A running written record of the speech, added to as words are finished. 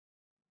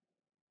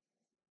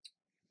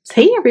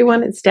Hey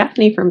everyone, it's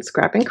Daphne from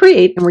Scrap and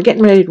Create, and we're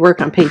getting ready to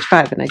work on page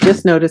 5, and I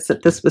just noticed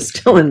that this was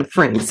still in the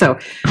frame, so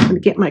I'm going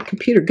to get my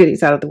computer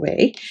goodies out of the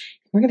way.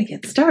 We're going to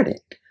get started.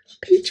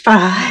 Page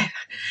 5.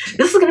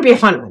 This is going to be a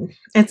fun one.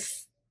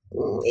 It's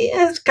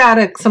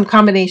got some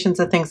combinations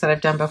of things that I've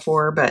done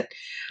before, but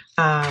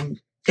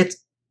it's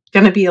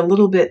going to be a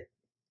little bit,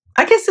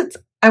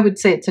 I would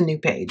say it's a new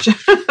page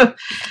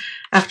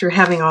after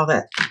having all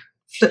that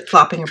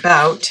flip-flopping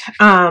about.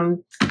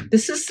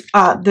 This is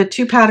the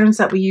two patterns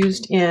that we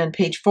used in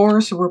page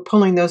 4, so we're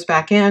pulling those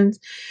back in.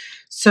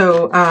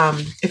 So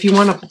if you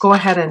want to go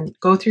ahead and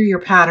go through your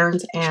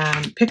patterns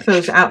and pick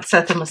those out,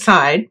 set them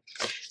aside.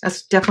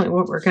 That's definitely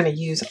what we're going to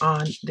use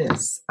on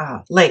this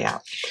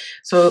layout.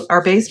 So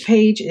our base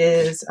page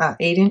is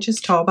 8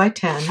 inches tall by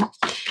 10,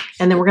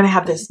 and then we're going to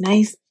have this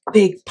nice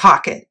big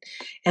pocket.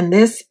 And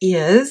this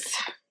is,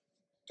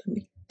 let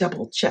me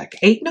double check,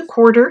 8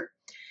 1/4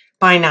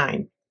 by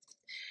 9.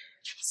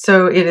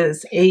 So it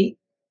is 8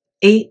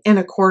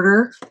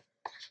 1/4.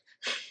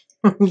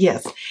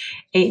 Yes,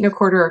 8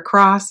 1/4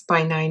 across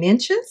by 9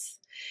 inches.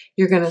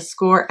 You're going to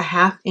score a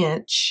 1/2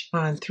 inch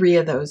on 3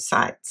 of those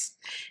sides.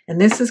 And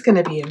this is going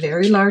to be a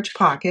very large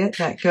pocket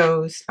that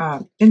goes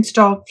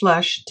installed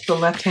flush to the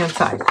left-hand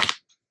side.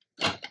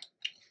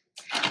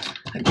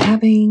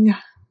 I'm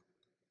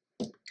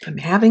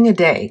having a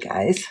day,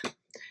 guys.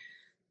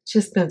 It's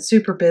just been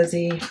super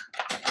busy.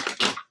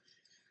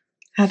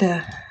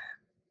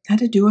 Had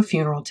to do a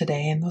funeral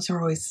today, and those are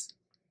always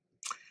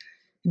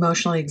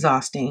emotionally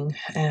exhausting,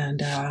 and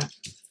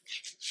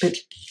but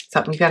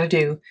something you got to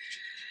do.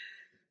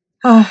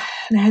 And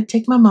I had to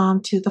take my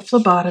mom to the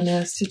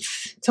phlebotomist.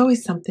 It's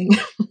always something.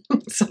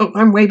 So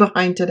I'm way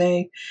behind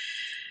today,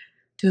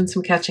 doing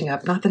some catching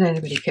up. Not that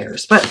anybody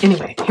cares, but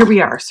anyway, here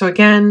we are. So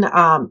again,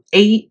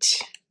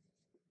 8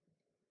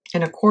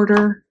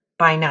 1/4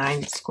 by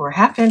 9. Score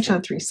 1/2 inch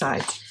on 3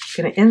 sides.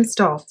 Going to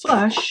install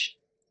flush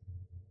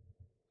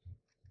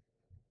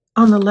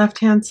on the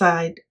left-hand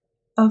side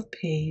of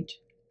page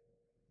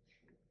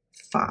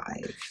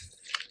 5.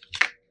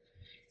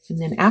 And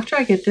then after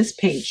I get this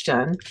page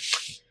done,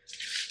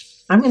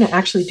 I'm going to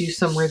actually do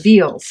some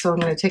reveals. So I'm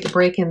going to take a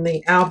break in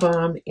the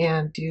album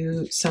and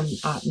do some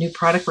new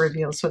product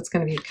reveals. So it's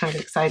going to be kind of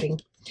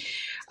exciting.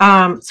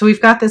 So we've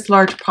got this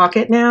large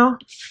pocket now.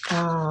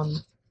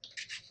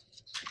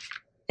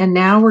 And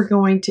now we're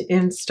going to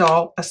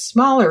install a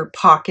smaller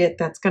pocket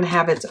that's going to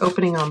have its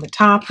opening on the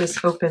top.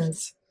 This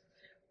opens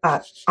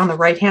on the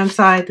right-hand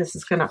side. This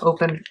is going to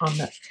open on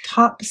the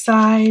top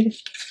side.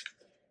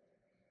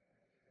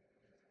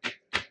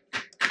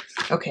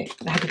 Okay,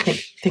 I had to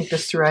think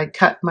this through. I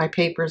cut my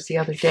papers the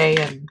other day,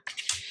 and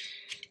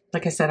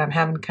like I said, I'm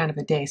having kind of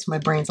a day, so my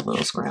brain's a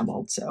little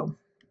scrambled, so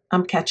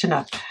I'm catching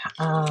up.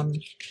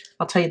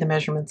 I'll tell you the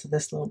measurements of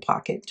this little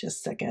pocket in just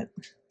a second.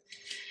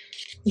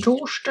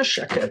 Just a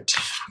second.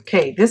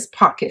 Okay, this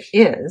pocket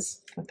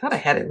is, I thought I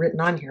had it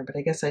written on here, but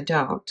I guess I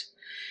don't.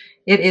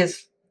 It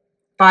is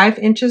 5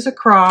 inches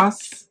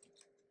across.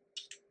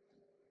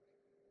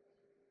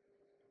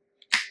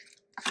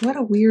 What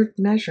a weird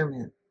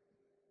measurement.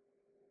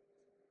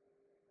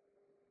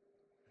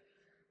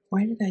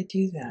 Why did I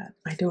do that?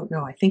 I don't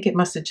know. I think it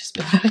must have just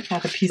been that I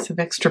had a piece of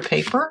extra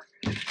paper.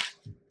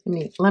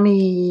 Let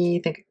me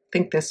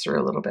think this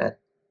through a little bit.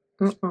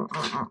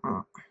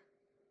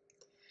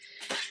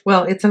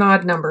 Well, it's an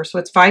odd number, so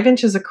it's 5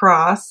 inches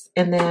across,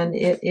 and then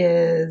it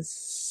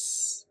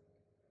is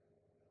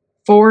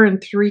 4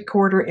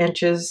 3/4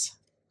 inches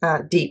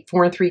deep.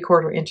 4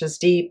 3/4 inches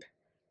deep.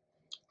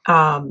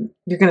 You're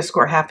going to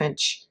score 1/2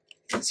 inch.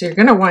 So you're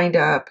going to wind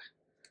up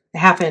a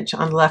 1/2 inch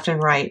on the left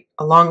and right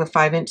along the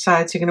 5 inch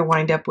side. So you're going to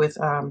wind up with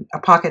a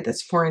pocket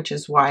that's 4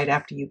 inches wide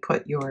after you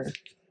put your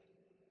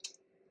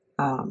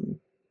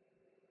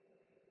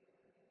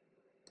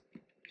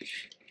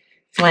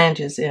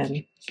flanges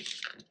in.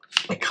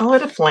 I call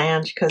it a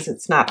flange because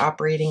it's not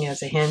operating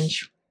as a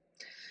hinge.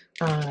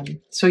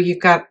 So you've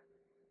got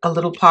a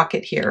little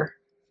pocket here.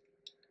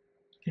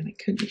 And it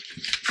could be,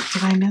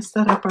 did I mess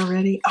that up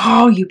already?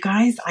 Oh, you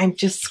guys, I'm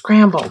just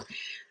scrambled.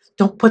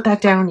 Don't put that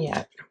down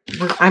yet.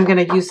 I'm going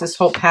to use this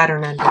whole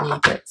pattern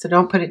underneath it. So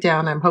don't put it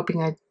down. I'm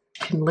hoping I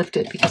can lift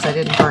it because I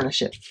didn't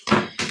burnish it.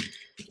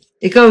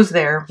 It goes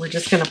there. We're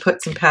just going to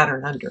put some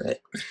pattern under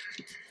it.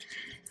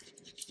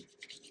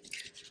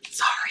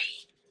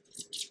 Sorry.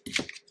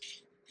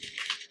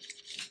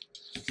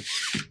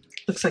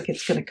 Looks like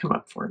it's going to come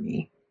up for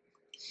me.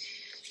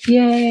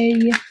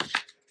 Yay.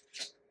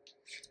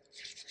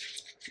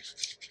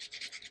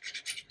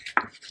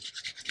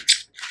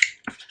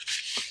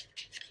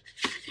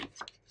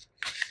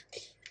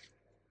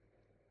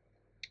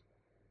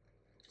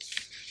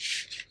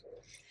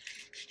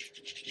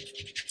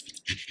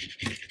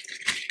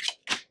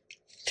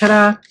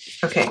 Ta-da!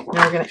 Okay,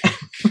 now we're going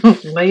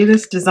to lay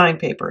this design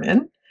paper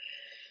in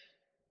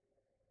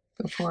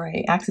before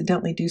I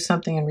accidentally do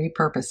something and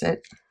repurpose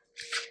it.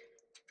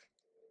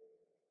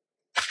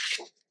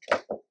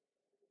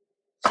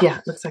 Yeah,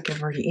 it looks like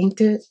I've already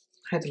inked it.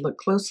 I had to look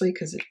closely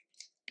because it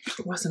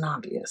wasn't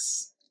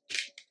obvious.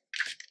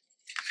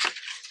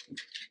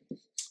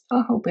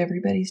 I hope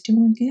everybody's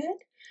doing good.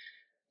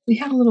 We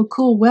had a little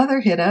cool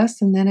weather hit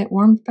us, and then it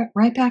warmed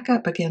right back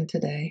up again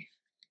today.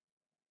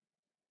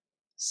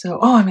 So,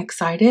 I'm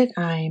excited.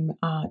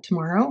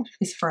 Tomorrow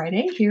is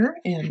Friday here,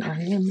 and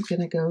I am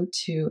going to go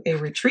to a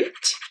retreat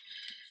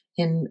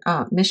in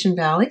Mission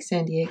Valley,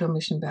 San Diego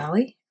Mission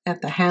Valley,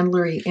 at the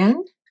Handlery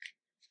Inn.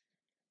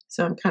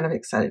 So I'm kind of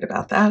excited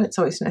about that. It's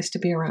always nice to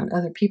be around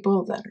other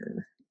people that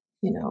are,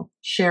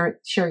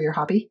 share your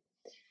hobby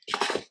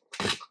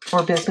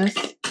or business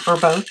or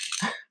both.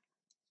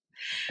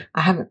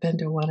 I haven't been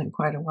to one in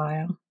quite a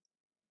while.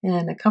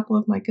 And a couple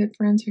of my good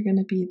friends are going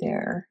to be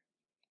there.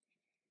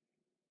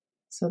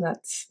 So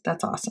that's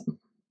awesome.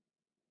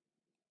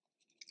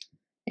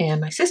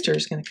 And my sister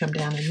is going to come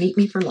down and meet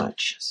me for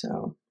lunch.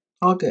 So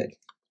all good.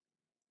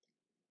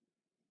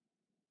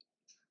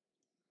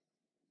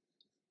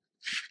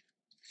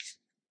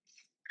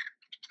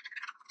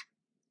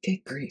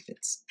 Good grief,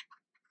 it's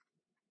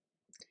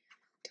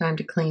time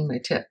to clean my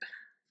tip.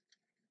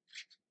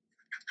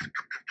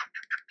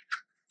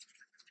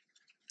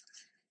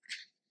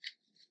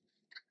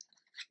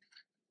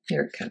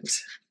 Here it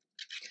comes.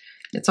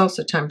 It's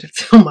also time to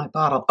fill my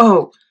bottle.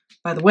 Oh,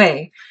 by the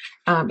way,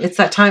 it's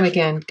that time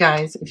again,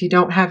 guys. If you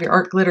don't have your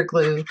art glitter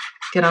glue,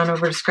 get on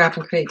over to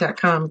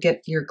scrapandcreate.com.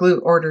 Get your glue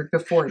ordered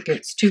before it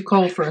gets too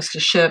cold for us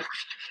to ship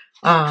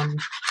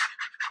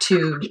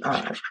to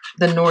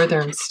the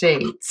northern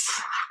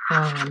states.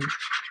 And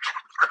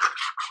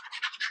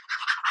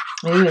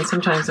even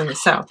sometimes in the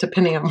south,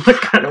 depending on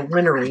what kind of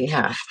winter we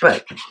have.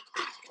 But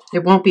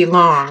it won't be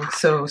long,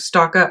 so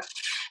stock up.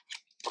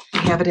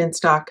 We have it in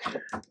stock.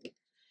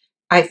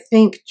 I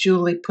think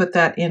Julie put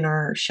that in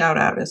our shout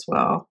out as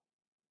well.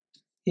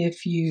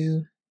 If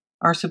you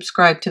are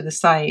subscribed to the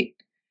site,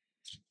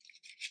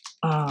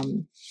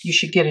 you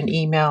should get an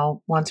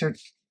email once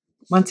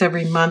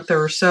every month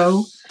or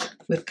so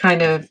with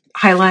kind of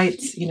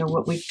highlights,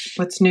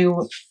 what's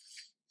new,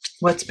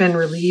 what's been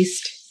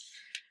released,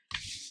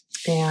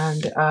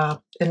 and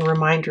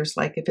reminders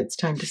like if it's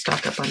time to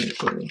stock up on your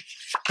glue.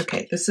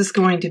 Okay, this is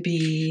going to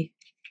be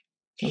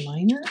the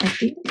liner, I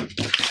think.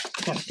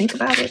 I gotta think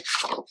about it.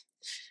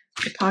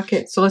 The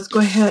pocket. So let's go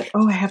ahead.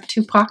 Oh, I have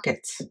 2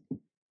 pockets.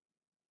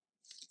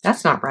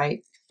 That's not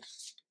right.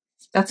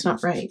 That's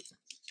not right.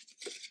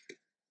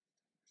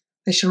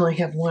 I should only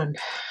have 1.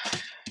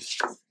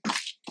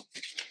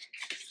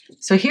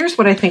 So here's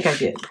what I think I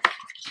did.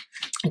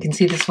 You can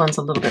see this one's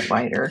a little bit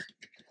wider.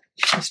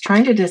 I was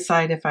trying to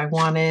decide if I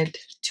wanted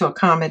to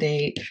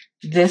accommodate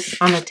this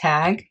on the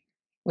tag,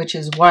 which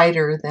is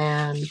wider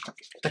than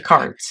the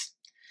cards.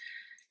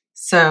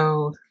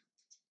 So,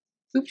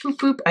 boop, boop,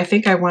 boop. I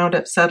think I wound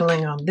up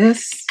settling on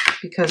this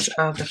because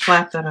of the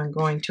flap that I'm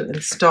going to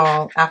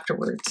install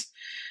afterwards.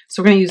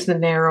 So we're going to use the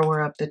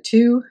narrower of the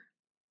 2.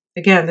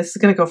 Again, this is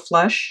going to go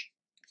flush.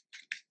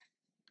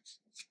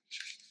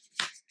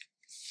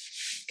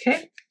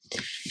 Okay.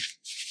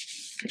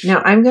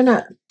 Now I'm going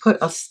to put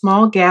a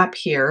small gap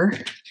here.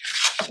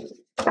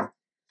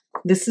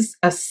 This is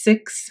a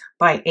 6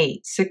 by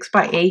 8. 6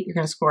 by 8, you're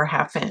going to score a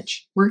 1/2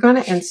 inch. We're going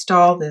to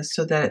install this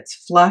so that it's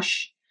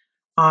flush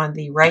on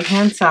the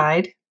right-hand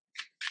side.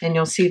 And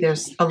you'll see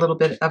there's a little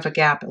bit of a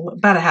gap,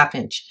 about a 1/2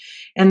 inch.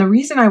 And the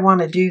reason I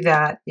want to do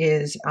that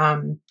is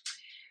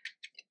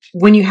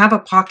when you have a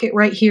pocket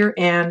right here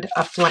and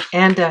a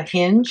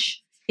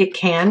hinge, it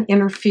can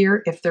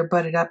interfere if they're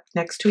butted up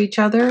next to each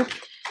other.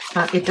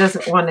 It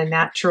doesn't want to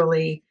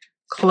naturally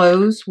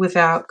close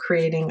without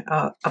creating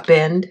a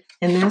bend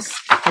in this.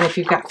 And if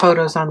you've got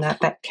photos on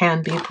that, that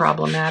can be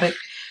problematic.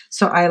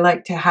 So I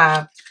like to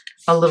have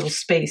a little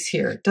space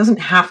here. It doesn't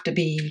have to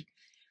be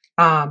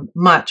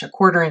much. A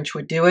 1/4 inch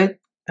would do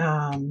it.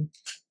 I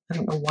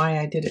don't know why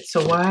I did it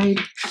so wide.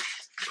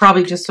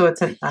 Probably just so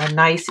it's a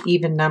nice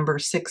even number,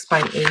 6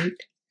 by 8.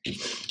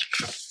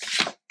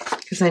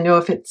 Because I know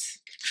if it's,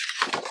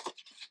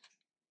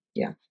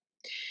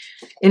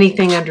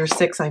 anything under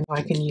 6, I know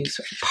I can use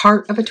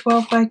part of a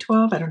 12 by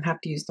 12. I don't have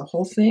to use the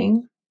whole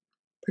thing.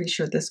 Pretty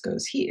sure this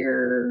goes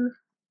here.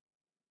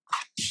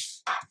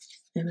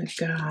 And I'm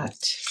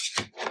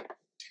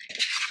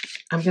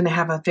going to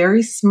have a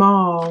very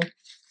small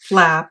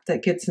flap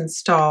that gets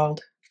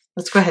installed.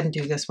 Let's go ahead and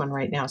do this one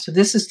right now. So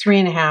this is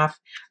 3.5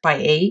 by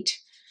 8.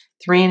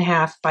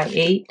 3.5 by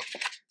 8. I'm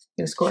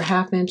going to score a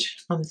 1/2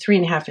 inch on the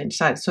 3.5 inch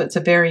side. So it's a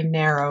very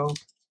narrow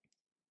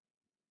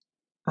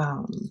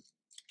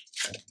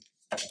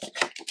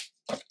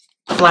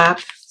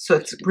flap. So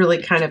it's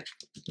really kind of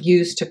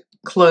used to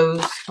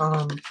close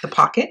the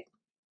pocket.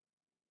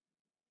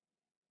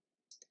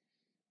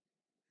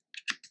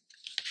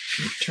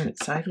 Turn it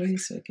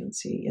sideways so I can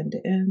see end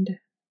to end.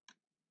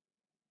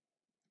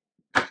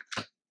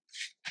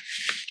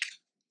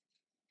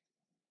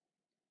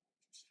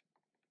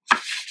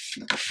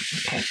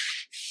 Okay.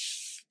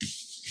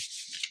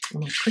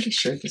 I'm pretty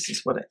sure this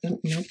is what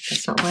nope,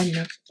 that's not wide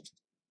enough.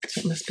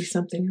 So it must be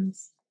something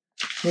else.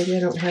 Maybe I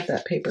don't have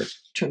that paper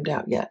trimmed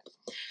out yet.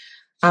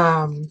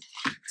 And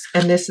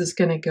this is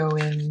going to go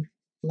in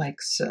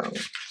like so.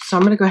 So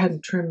I'm going to go ahead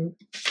and trim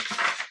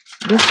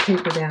this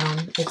paper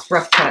down. It's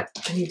rough cut.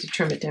 I need to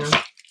trim it down.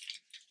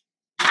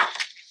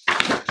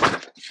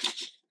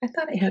 I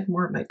thought I had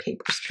more of my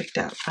papers picked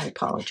out. I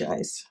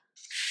apologize.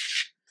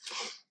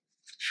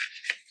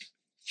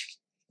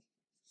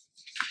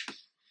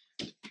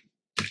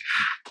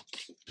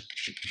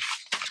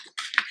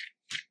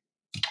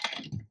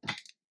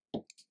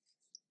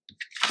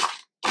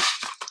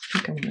 I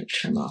think I'm going to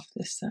trim off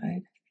this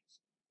side.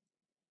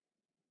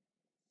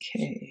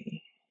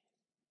 Okay.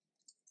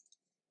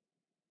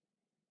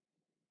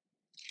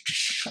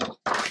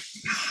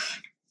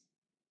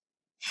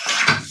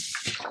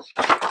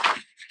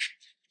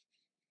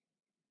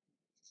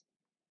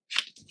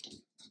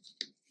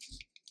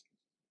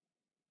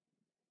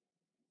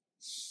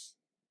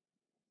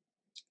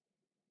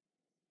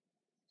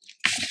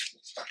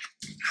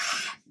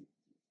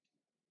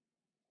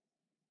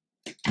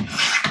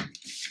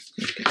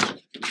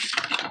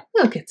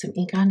 We'll get some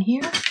ink on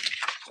here.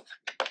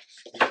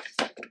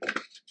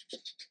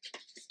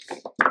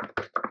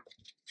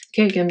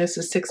 Okay, again, this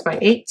is 6 by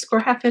 8,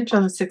 score ½ inch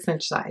on the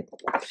 6-inch side.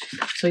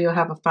 So you'll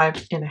have a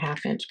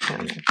 5½ inch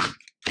panel.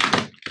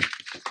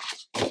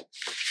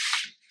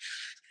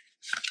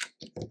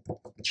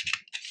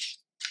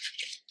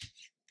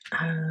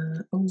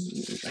 Oh,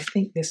 I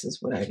think this is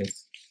what I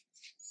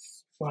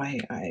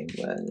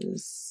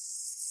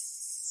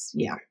was,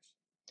 yeah.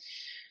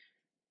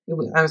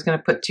 I was going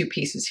to put 2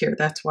 pieces here.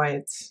 That's why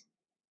it's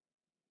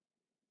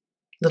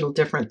a little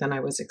different than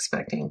I was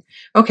expecting.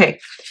 Okay,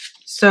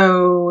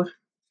 so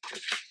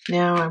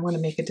now I want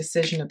to make a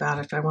decision about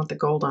if I want the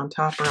gold on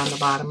top or on the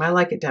bottom. I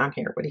like it down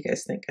here. What do you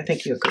guys think? I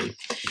think you agree.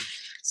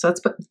 So let's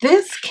put,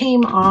 this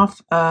came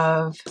off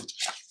of,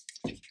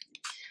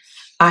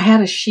 I had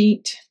a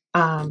sheet.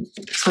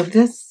 So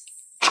this,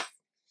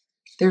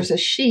 there's a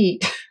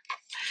sheet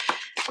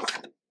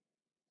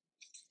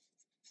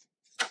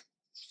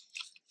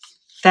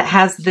that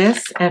has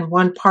this, and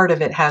one part of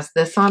it has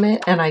this on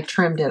it, and I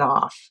trimmed it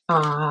off.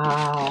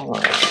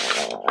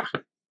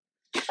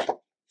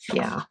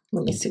 Yeah,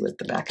 let me see what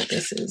the back of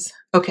this is.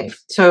 Okay,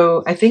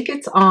 so I think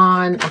it's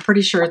on, I'm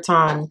pretty sure it's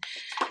on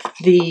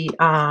the,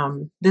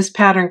 this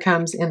pattern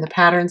comes in the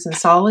patterns and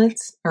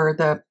solids, or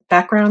the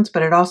backgrounds,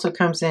 but it also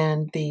comes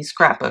in the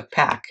scrapbook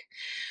pack.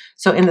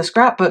 So in the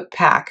scrapbook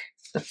pack,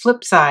 the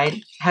flip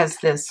side has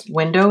this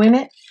window in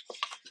it.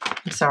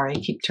 I'm sorry, I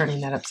keep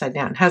turning that upside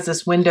down. It has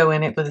this window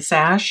in it with a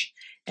sash,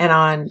 and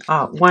on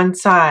one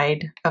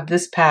side of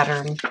this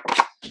pattern,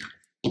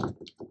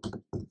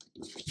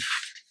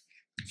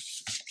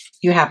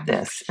 you have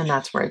this, and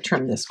that's where I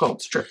trimmed this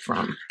gold strip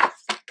from.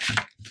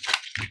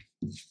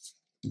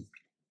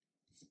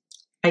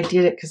 I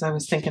did it because I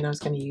was thinking I was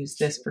going to use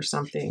this for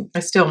something.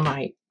 I still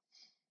might,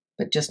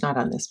 but just not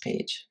on this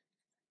page.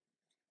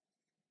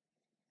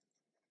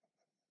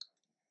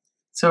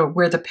 So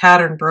where the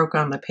pattern broke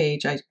on the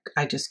page, I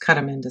just cut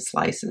them into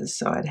slices,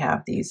 so I'd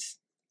have these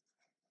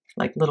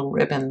like little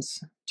ribbons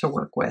to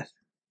work with.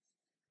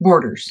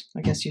 Borders,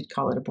 I guess you'd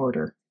call it a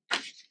border.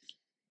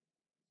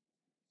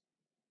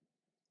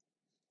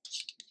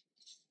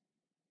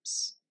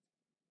 Oops.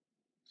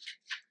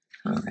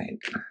 All right.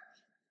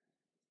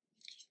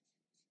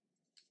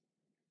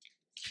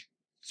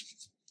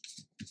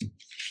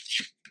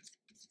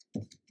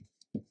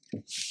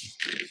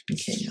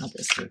 Okay, now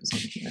this goes on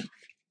here.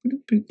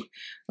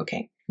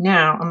 Okay,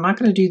 now I'm not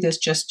going to do this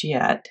just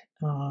yet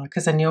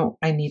because I know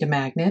I need a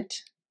magnet.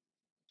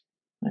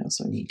 I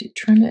also need to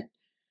trim it.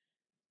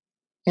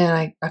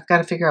 And I've got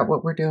to figure out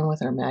what we're doing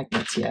with our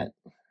magnets yet.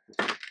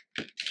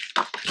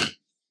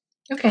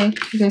 Okay,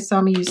 you guys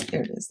saw me use,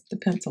 there it is, the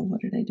pencil.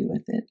 What did I do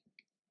with it?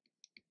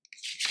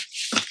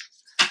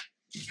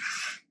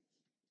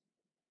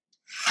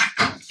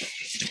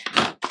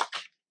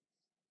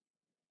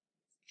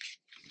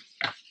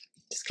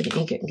 Just going to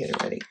ink it and get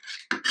it ready.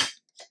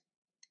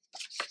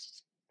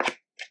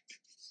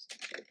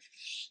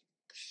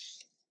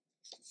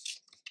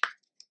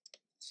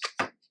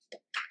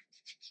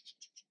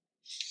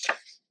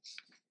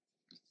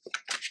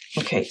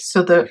 Okay,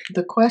 so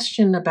the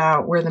question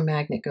about where the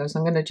magnet goes,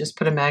 I'm going to just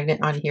put a magnet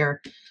on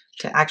here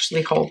to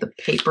actually hold the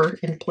paper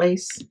in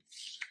place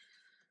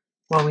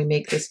while we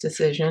make this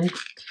decision.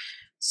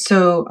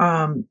 So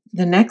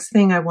the next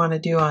thing I want to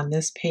do on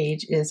this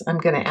page is I'm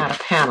going to add a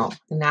panel,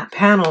 and that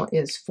panel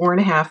is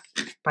 4½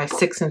 by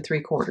 6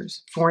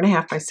 3/4.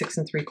 4½ by 6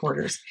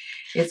 3/4.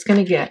 It's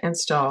going to get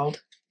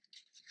installed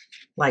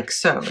like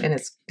so, and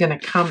it's going to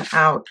come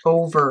out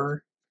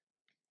over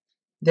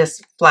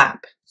this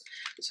flap.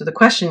 So the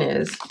question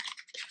is,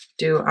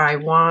 do I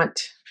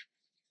want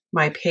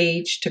my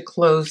page to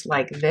close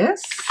like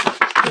this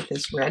with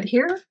this red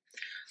here,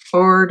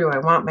 or do I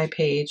want my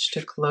page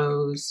to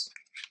close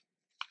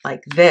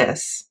like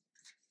this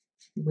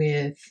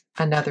with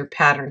another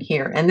pattern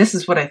here? And this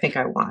is what I think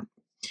I want.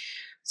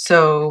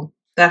 So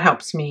that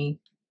helps me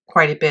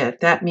quite a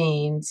bit. That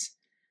means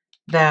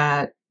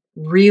that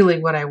really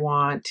what I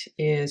want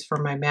is for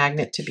my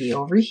magnet to be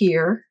over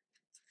here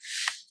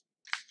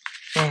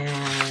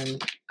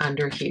and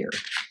under here.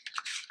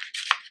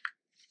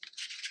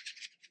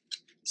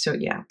 So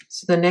yeah,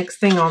 so the next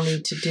thing I'll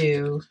need to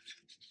do,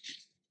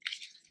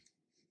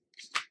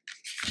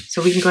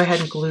 so we can go ahead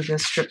and glue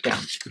this strip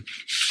down.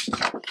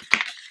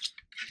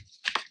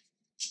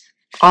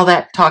 All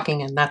that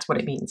talking, and that's what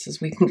it means,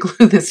 is we can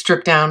glue this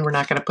strip down. We're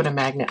not going to put a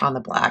magnet on the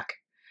black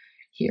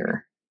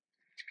here.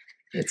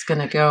 It's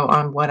going to go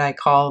on what I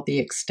call the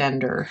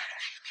extender,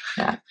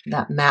 that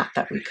mat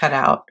that we cut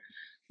out,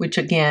 which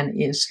again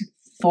is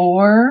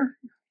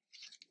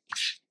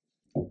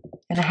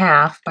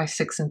 4.5 by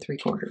 6 3/4.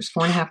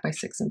 4.5 by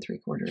 6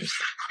 3/4.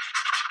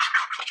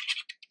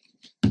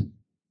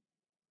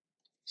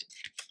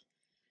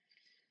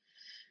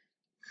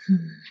 There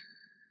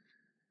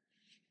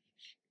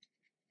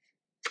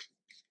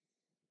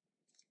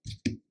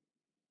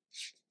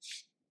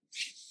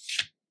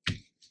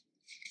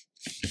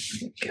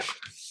we go.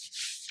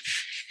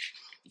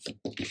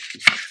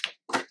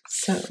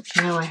 So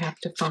now I have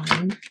to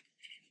find,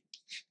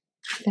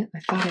 I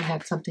thought I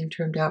had something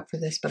trimmed out for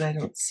this, but I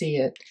don't see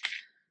it.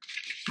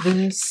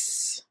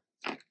 This,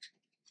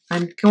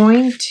 I'm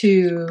going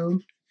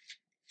to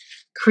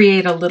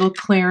create a little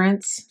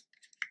clearance.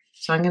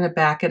 So I'm going to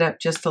back it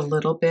up just a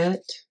little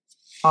bit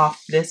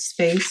off this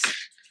space.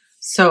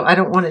 So I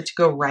don't want it to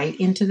go right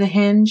into the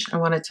hinge. I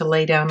want it to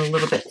lay down a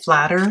little bit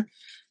flatter.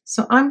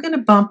 So I'm going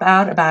to bump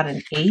out about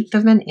 1/8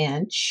 of an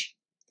inch,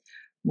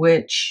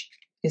 which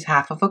is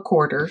 1/2 of a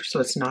quarter. So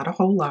it's not a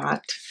whole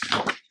lot.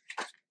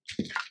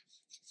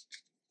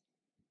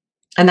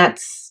 And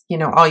that's, you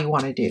know, all you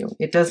want to do.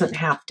 It doesn't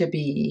have to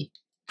be,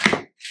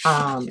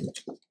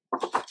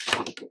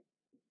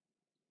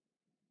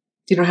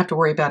 you don't have to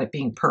worry about it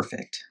being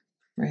perfect,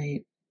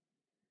 right?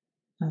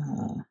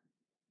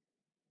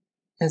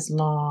 As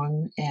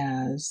long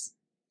as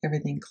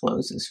everything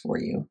closes for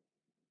you.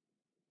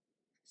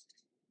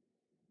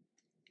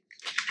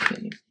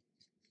 Okay.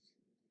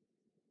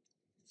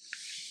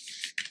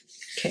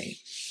 Okay,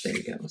 there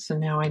you go. So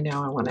now I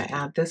know I want to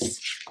add this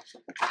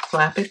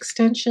flap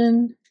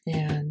extension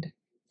and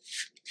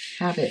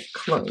have it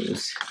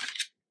close.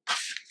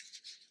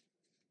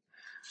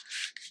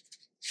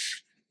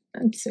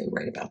 I'd say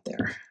right about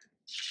there.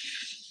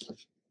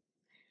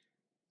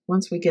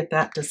 Once we get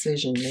that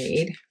decision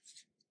made,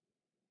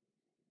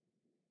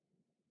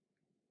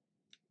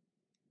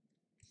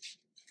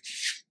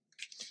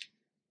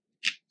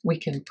 we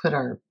can put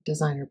our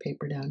designer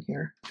paper down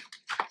here.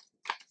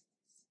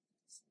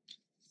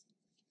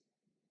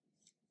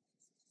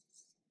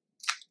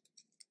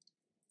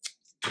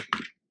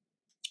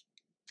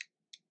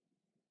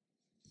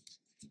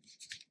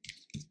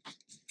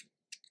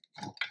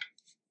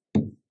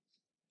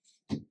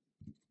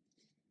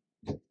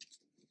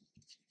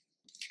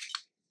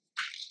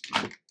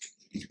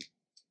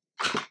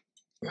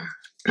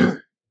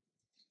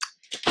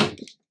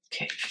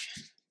 Okay.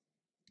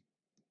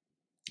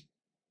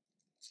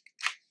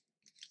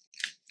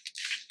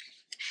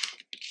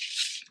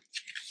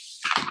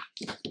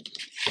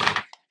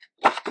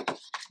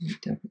 Let me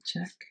double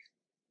check.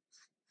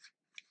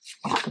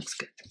 That looks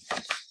good.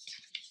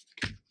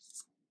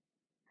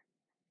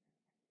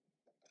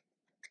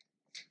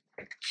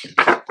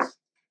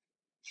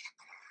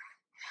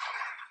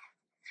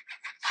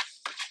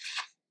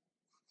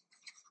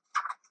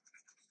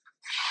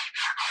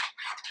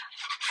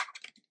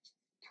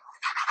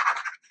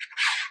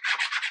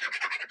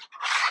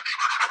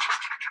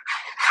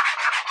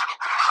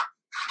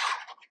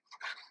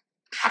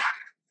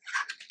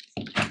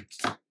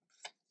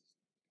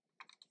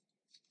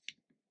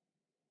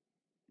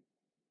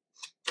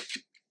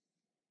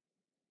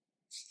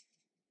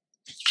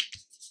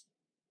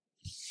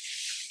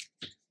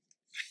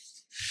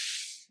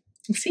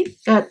 You see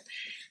that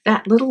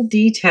little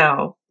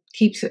detail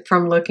keeps it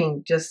from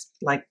looking just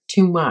like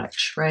too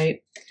much,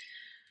 right?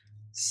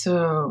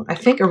 So I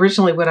think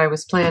originally what I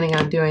was planning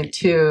on doing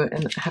too,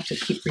 and I have to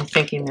keep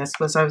rethinking this,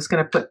 was I was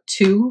going to put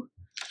 2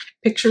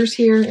 pictures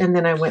here, and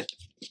then I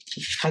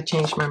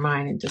changed my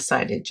mind and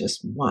decided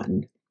just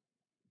 1.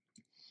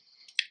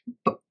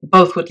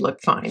 Both would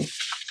look fine.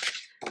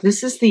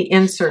 This is the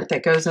insert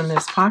that goes in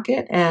this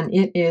pocket, and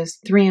it is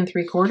 3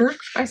 3/4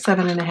 by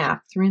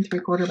 7.5. 3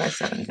 3/4 by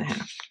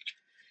 7.5.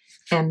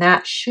 And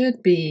that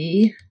should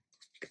be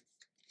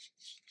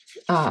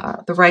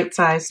the right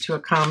size to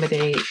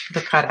accommodate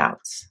the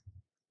cutouts.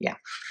 Yeah.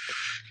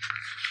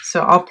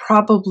 So I'll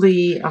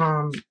probably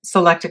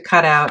select a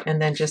cutout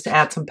and then just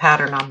add some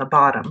pattern on the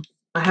bottom.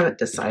 I haven't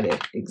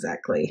decided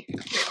exactly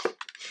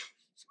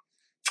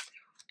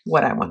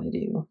what I want to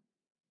do.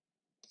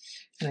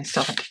 And I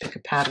still have to pick a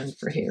pattern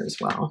for here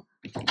as well.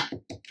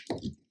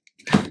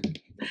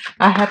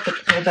 I have to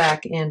pull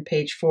back in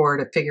page 4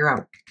 to figure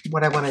out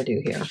what I want to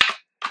do here.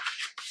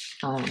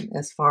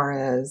 As far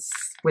as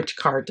which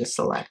card to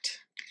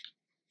select.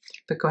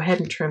 But go ahead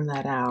and trim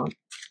that out.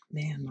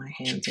 Man, my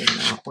hands are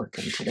not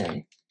working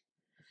today.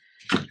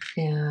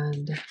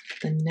 And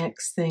the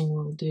next thing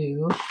we'll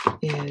do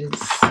is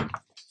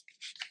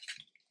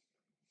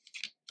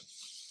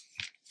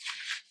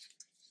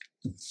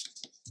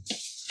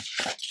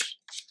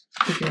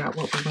figure out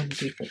what we're going to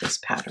do for this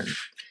pattern.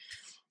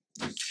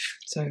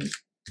 So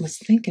was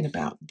thinking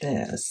about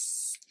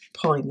this,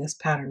 pulling this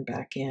pattern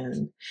back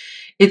in.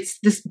 It's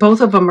this,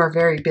 both of them are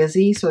very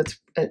busy, so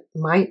it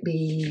might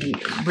be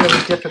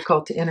really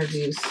difficult to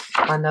introduce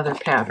another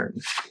pattern.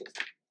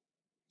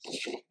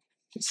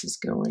 This is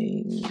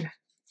going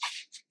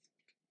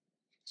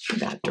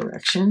that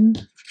direction.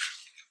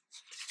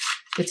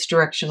 It's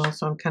directional,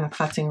 so I'm kind of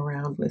futzing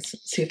around with,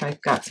 see if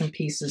I've got some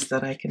pieces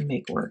that I can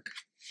make work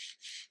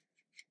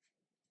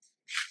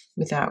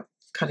without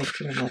cutting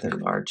through another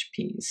large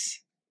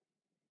piece.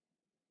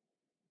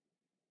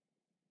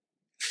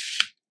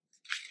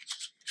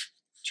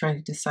 Trying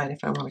to decide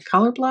if I want a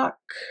color block.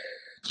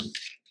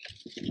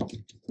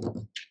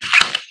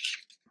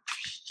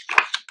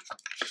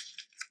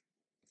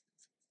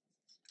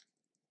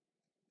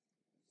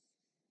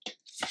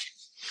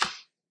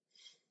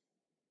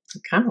 I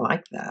kind of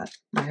like that.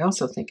 I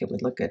also think it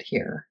would look good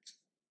here.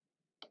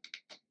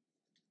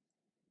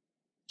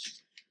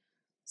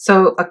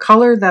 So a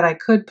color that I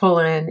could pull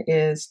in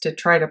is to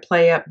try to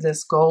play up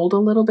this gold a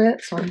little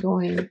bit. So I'm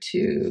going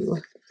to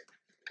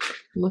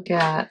look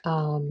at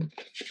a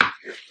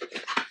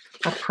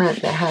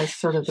print that has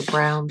sort of the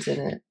browns in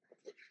it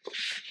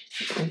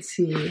and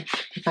see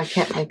if I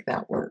can't make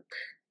that work.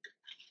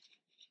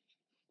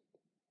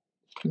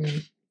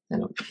 I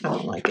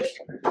don't like it.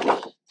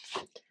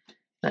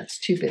 That's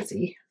too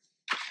busy.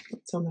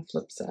 It's on the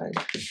flip side.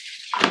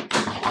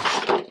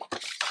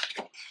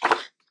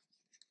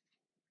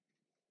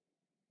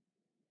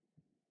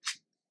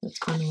 That's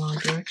going the wrong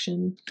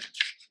direction.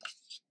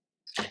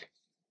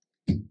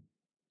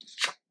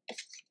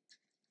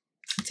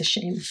 It's a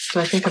shame.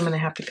 So I think I'm going to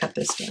have to cut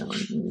this down.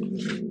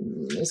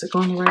 Is it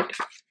going the right?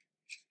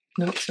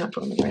 No, it's not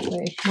going the right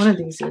way. One of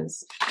these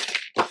is.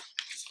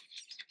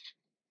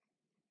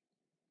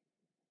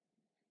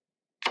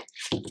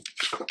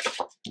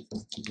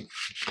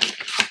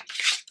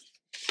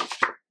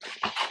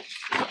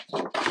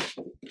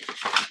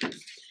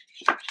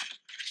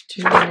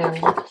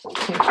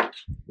 Okay.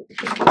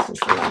 This is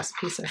the last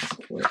piece I have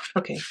for it.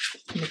 Okay,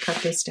 I'm going to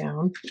cut this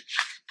down.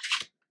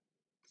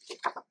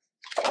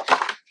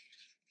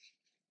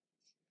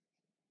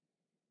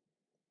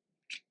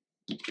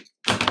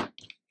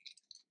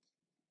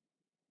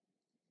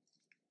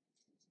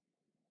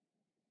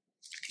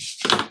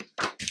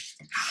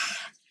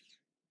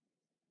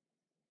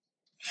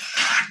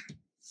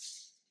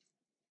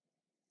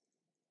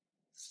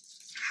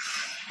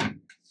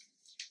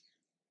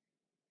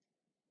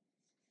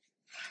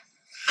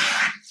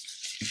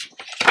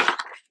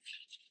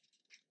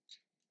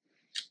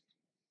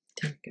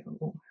 There we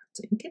go.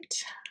 Ink it.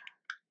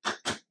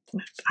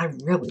 I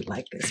really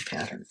like this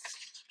pattern.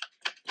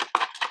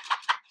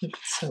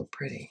 It's so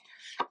pretty.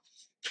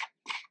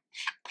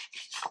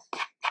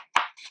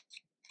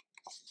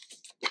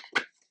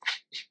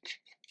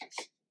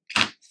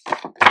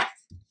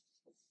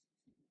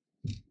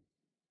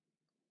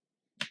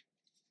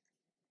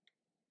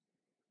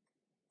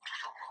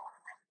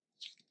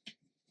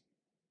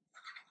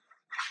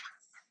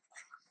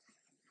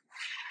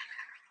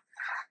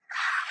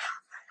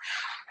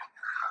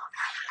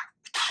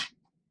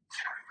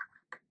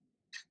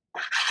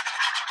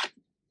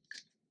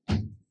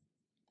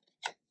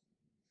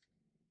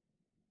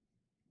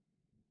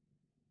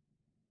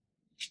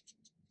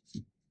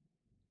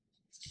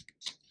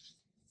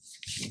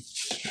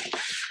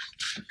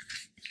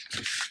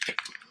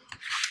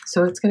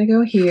 So it's going to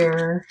go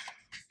here,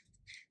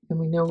 and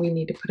we know we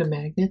need to put a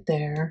magnet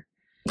there.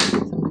 So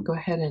I'm going to go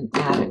ahead and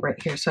add it right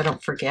here so I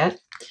don't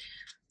forget.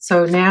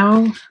 So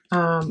now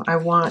I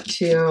want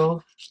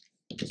to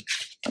get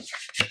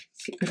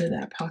rid of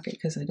that pocket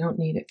because I don't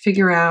need it.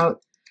 Figure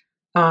out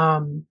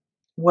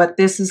what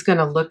this is going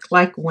to look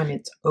like when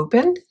it's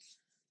opened,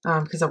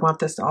 because I want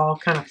this to all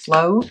kind of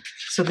flow.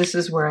 So this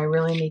is where I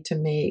really need to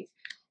make,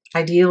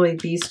 ideally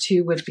these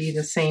two would be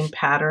the same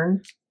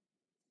pattern.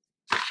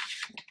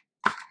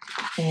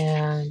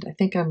 And I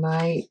think I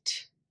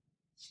might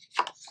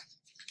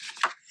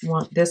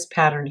want this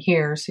pattern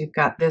here. So you've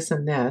got this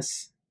and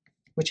this,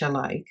 which I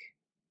like.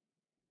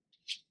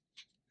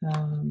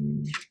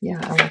 Yeah,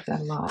 I like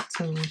that a lot.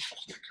 So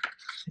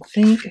I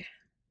think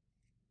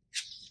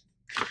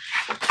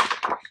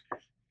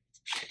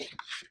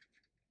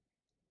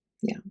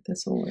yeah,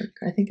 this will work.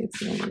 I think it's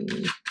the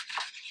only.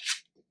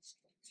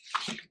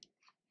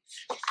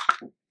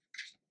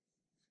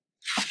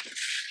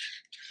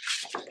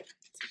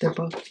 They're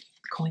both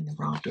going the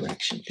wrong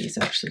direction. These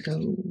actually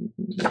go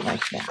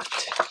like that.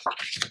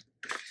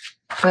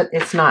 But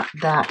it's not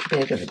that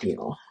big of a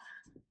deal.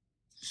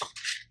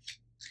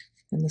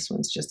 And this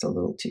one's just a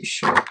little too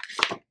short.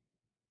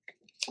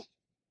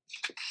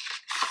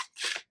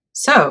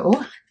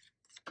 So,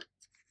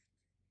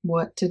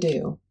 what to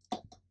do?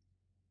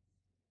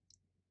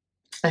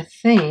 I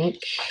think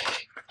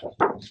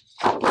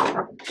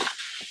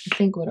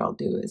what I'll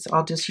do is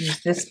I'll just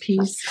use this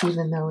piece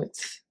even though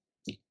it's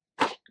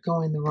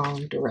going the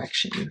wrong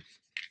direction.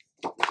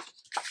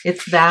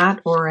 It's that,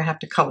 or I have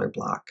to color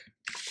block.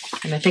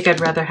 And I think I'd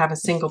rather have a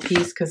single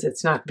piece because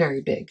it's not very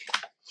big.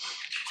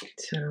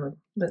 So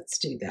let's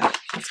do that.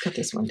 Let's cut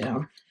this one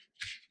down.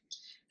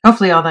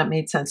 Hopefully all that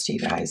made sense to you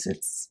guys.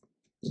 It's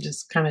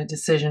just kind of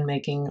decision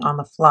making on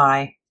the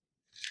fly.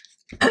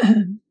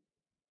 And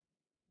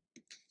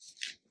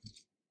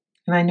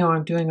I know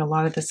I'm doing a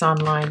lot of this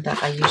online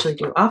that I usually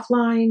do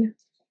offline,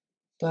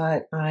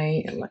 but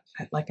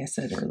like I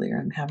said earlier,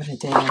 I'm having a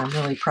day and I'm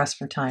really pressed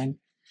for time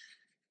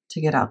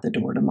to get out the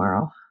door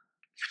tomorrow.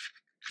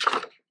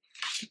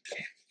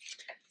 Okay.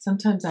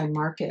 Sometimes I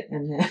mark it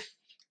and then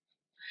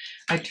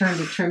I turn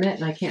to trim it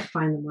and I can't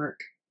find the mark.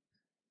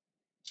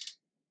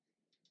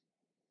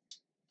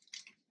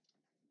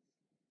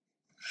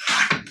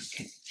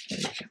 Okay, there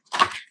we go.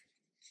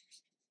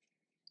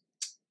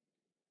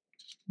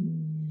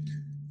 And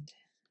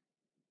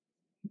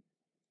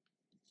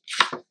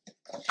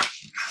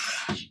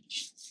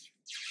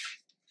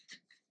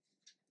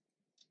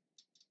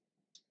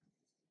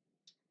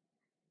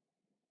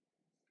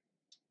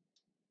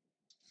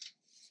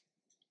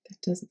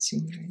that doesn't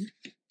seem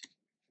right.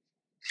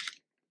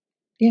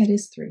 Yeah, it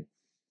is 3.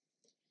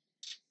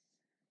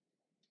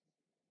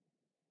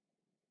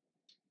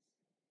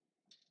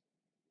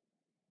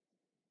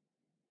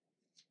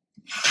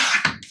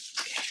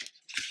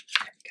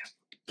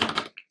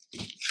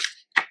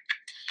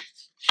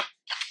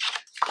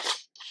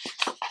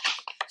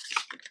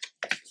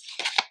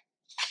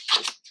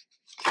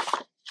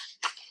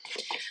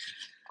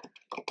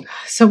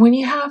 So when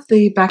you have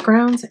the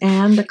backgrounds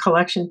and the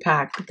collection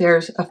pack,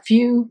 there's a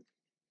few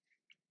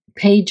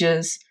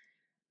pages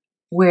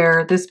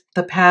where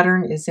the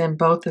pattern is in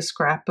both the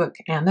scrapbook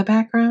and the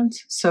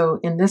backgrounds. So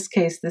in this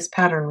case, this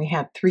pattern, we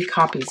had 3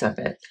 copies of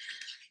it,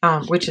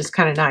 which is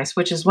kind of nice,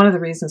 which is one of the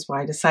reasons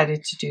why I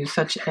decided to do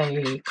such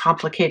a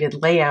complicated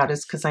layout,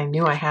 is because I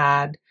knew I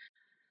had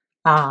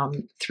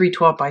 3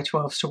 12 by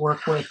 12s to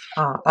work with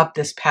of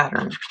this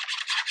pattern.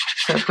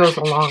 So it goes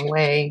a long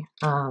way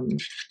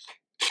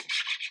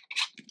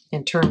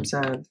in terms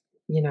of,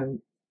 you know,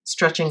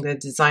 stretching the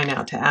design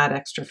out to add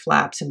extra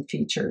flaps and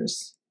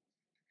features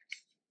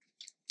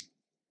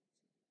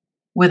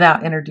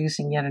without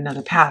introducing yet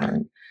another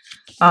pattern.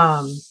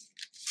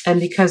 And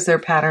because their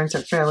patterns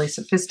are fairly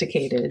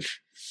sophisticated,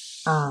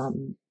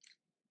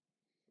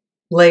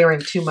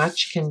 layering too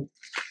much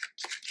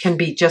can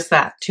be just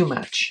that, too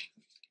much.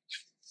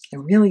 I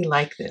really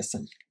like this.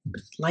 I'd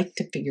like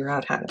to figure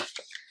out how to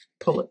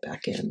pull it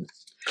back in.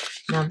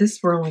 Now this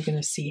we're only going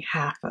to see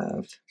half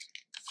of.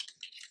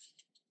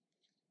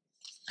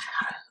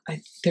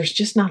 There's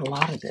just not a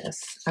lot of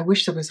this. I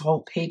wish there was a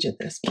whole page of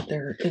this, but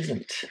there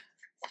isn't.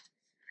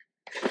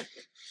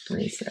 What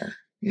is there?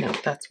 No,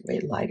 that's way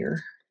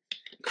lighter.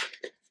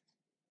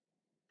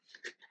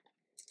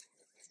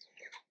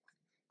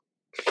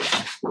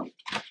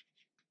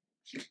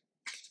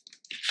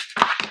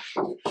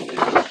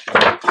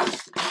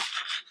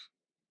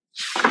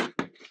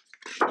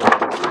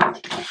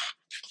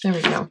 There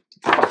we go.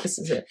 This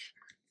is it.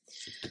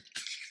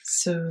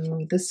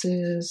 So this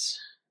is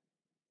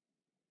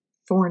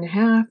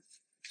 4.5.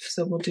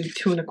 So we'll do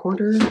 2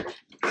 1/4.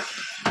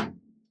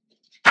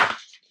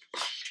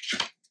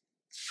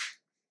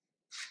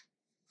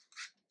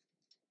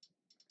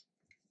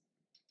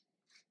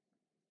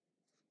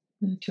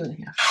 And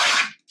 2.5.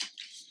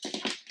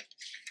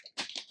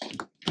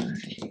 All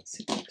right.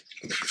 So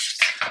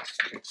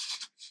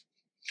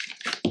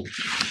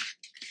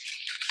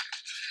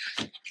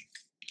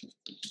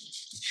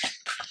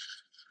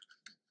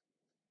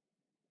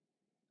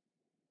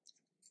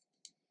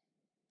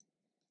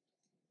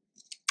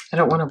I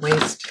don't want to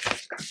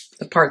waste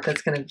the part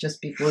that's going to just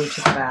be glued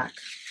to the back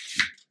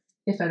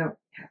if I don't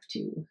have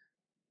to.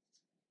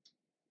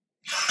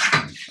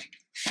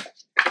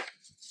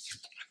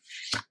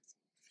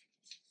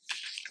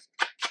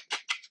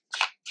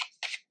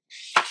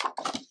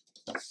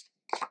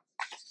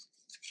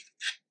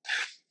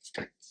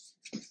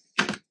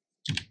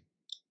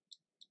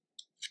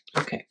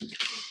 Okay.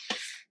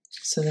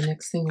 So the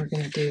next thing we're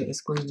going to do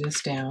is glue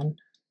this down.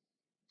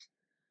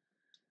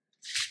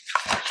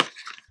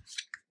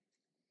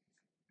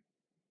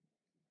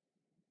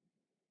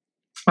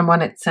 I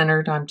want it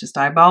centered. I'm just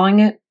eyeballing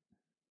it.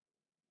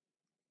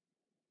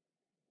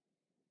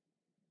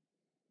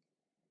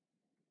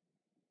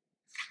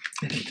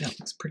 I think that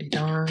looks pretty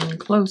darn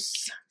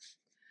close.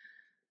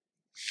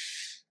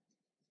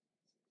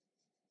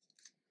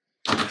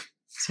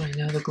 So I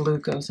know the glue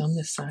goes on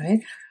this side.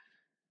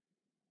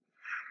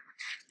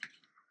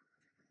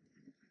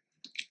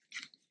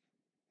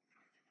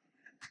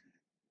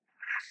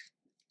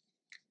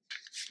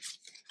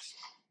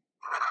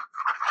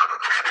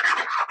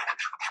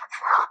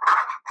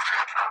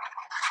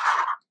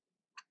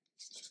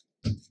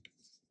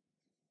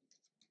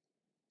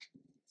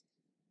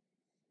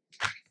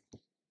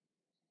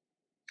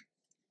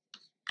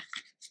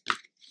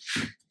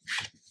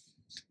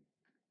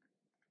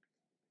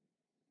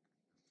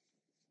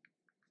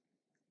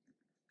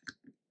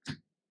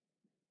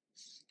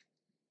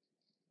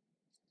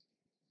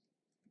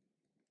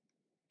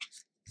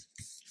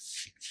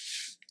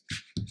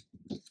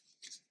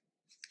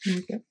 There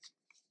we go.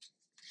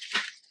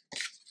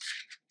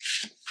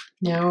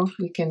 Now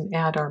we can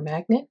add our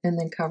magnet and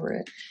then cover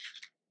it.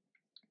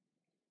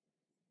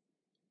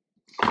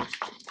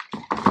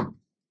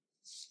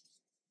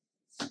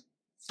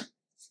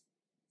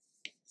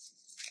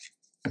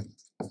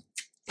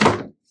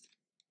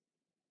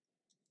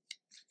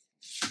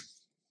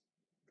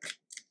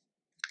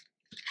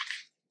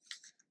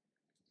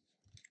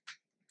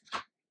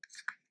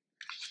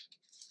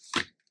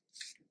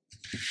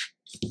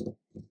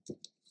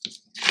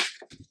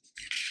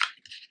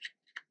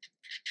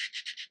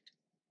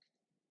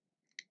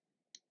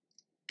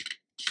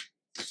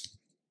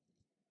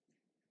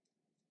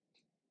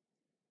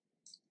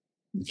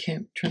 Okay,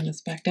 turn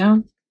this back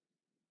down.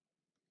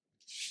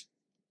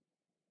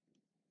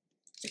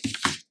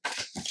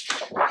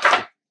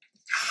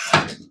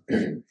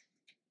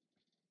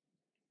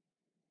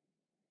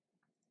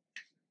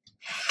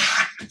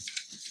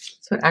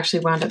 So it actually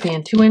wound up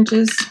being 2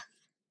 inches.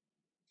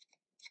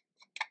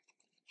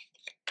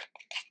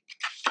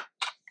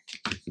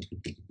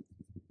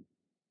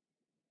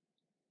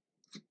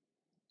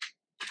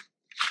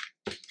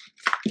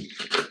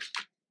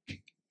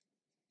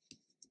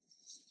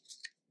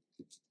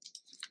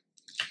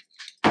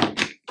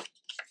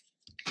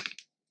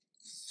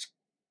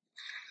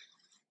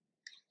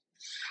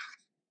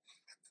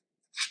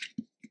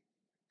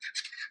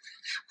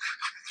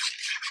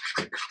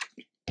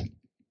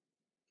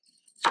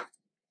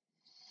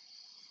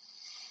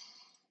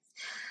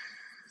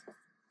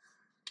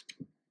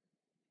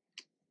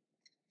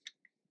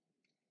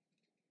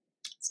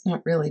 It's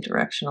not really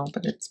directional,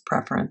 but it's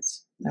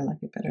preference. I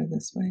like it better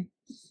this way.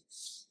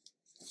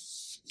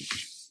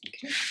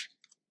 Okay.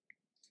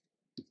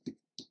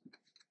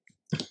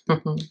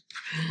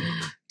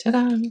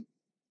 Ta-da!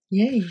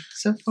 Yay!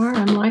 So far,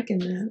 I'm liking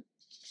that.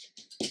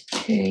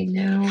 Okay,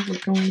 now we're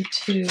going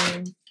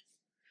to...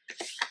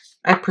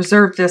 I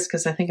preserved this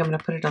because I think I'm going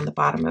to put it on the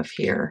bottom of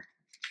here.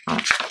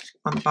 On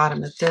the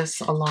bottom of this,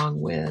 along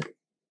with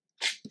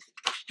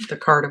the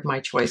card of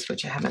my choice,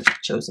 which I haven't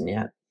chosen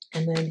yet.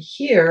 And then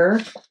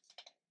here,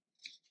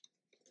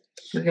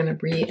 we're going to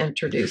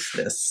reintroduce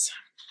this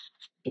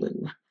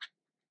blue.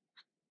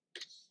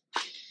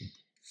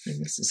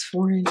 And this is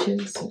 4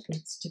 inches, so it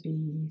needs to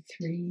be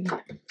 3.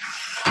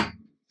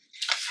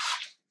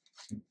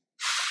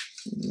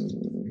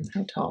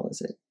 How tall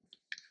is it?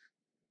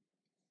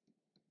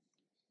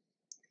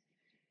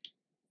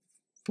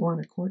 4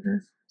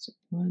 1/4. So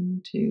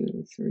 1,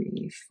 2,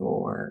 3,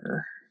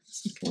 4.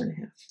 4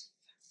 1/2.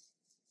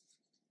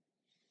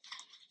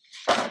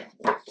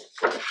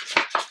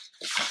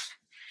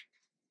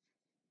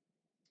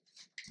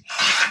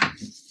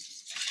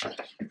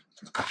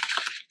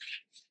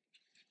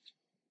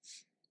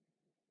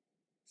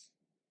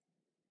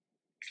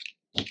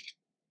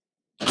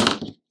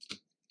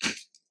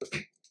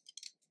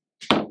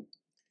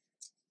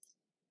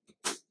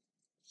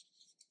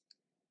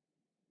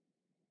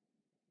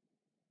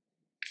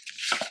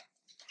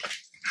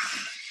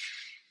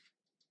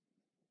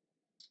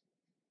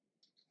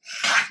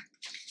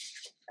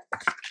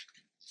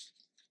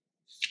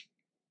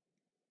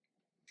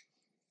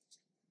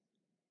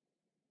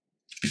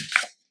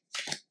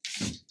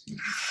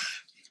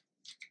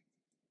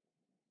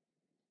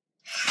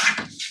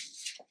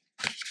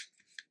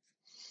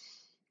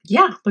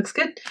 Yeah, looks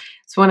good.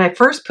 So when I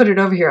first put it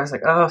over here, I was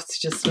like, oh, it's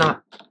just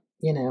not,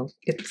 you know,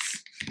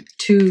 it's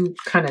too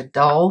kind of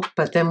dull.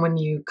 But then when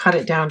you cut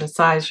it down to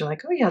size, you're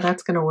like, oh yeah,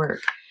 that's going to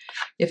work.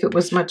 If it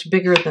was much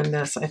bigger than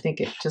this, I think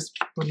it just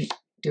wouldn't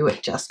do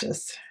it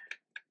justice.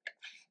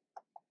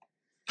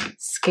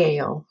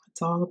 Scale.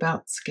 It's all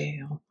about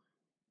scale.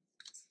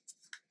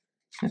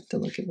 I have to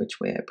look at which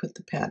way I put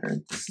the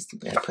pattern. This is the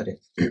way I put it.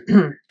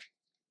 It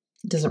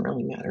doesn't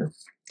really matter.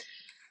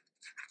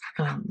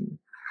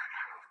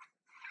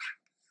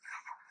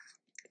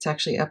 It's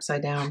actually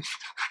upside down.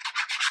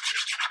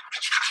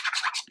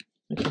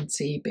 I can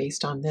see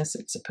based on this,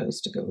 it's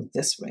supposed to go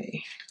this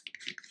way.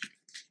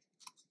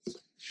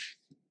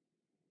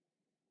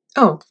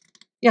 Oh,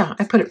 yeah,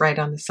 I put it right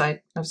on the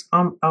side. I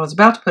was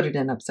about to put it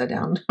in upside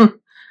down.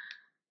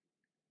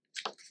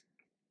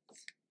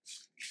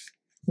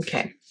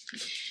 Okay.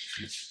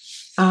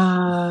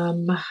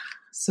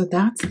 So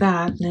that's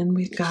that. And then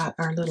we've got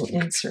our little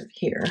insert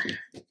here.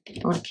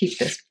 I want to keep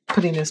this,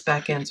 putting this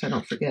back in so I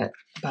don't forget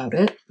about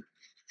it.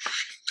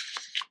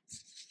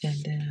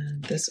 And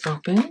then this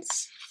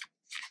opens.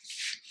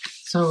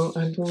 So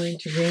I'm going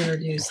to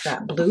reintroduce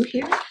that blue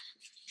here.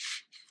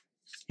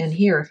 And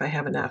here if I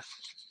have enough.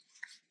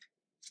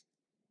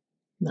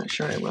 I'm not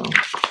sure I will.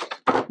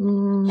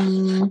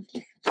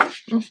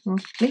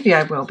 Maybe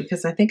I will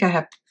because I think I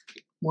have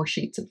more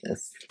sheets of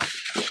this.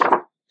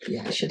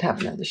 Yeah, I should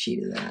have another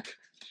sheet of that.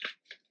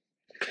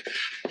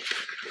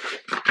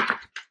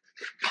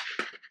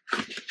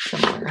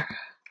 Somewhere.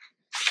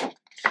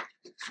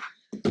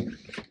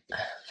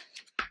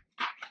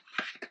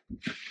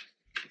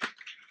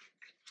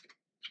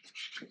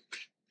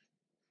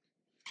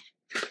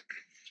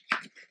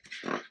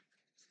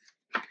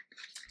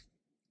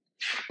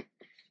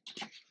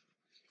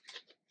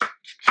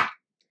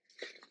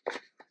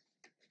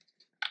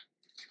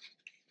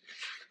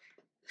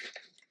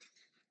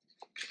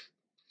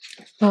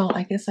 Well,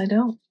 I guess I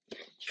don't.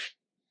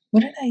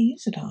 What did I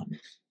use it on?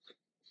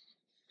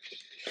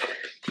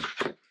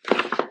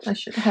 I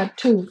should have had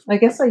 2. I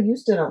guess I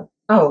used it on,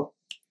 oh,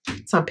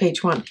 it's on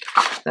page 1.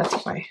 That's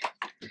why.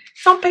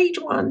 It's on page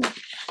 1.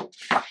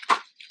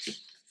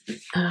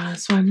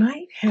 So I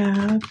might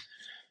have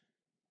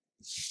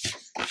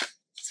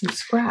some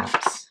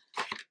scraps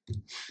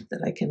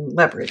that I can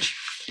leverage.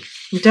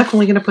 I'm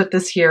definitely going to put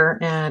this here,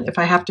 and if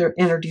I have to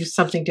introduce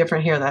something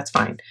different here, that's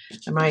fine.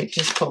 I might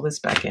just pull this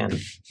back in.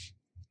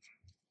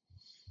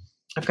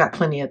 I've got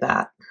plenty of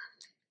that.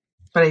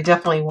 but I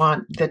definitely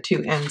want the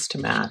two ends to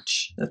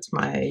match. That's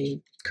my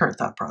current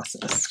thought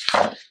process. So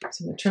I'm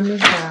going to trim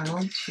this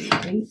down to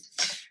 8,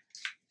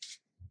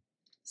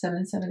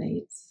 7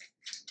 7/8.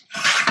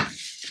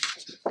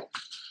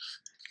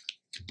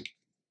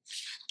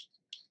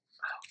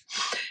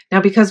 Now,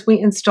 because we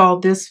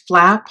installed this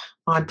flap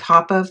on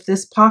top of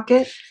this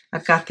pocket,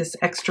 I've got this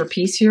extra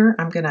piece here.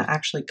 I'm going to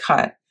actually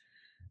cut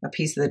a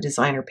piece of the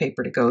designer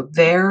paper to go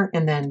there,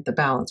 and then the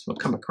balance will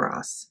come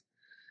across.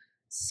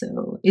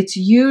 So it's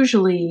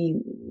usually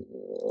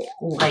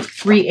like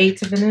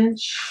 3/8 of an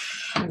inch.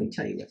 Let me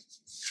tell you what it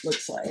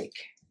looks like.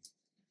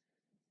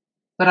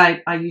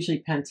 But I usually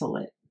pencil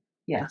it.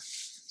 Yeah,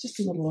 just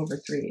a little over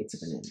 3/8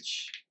 of an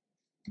inch.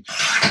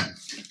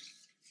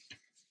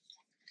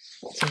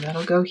 So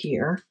that'll go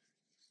here.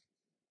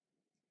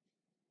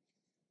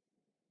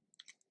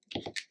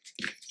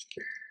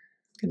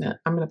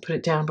 I'm gonna put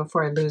it down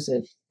before I lose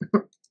it,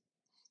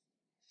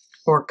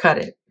 or cut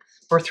it,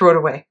 or throw it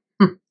away.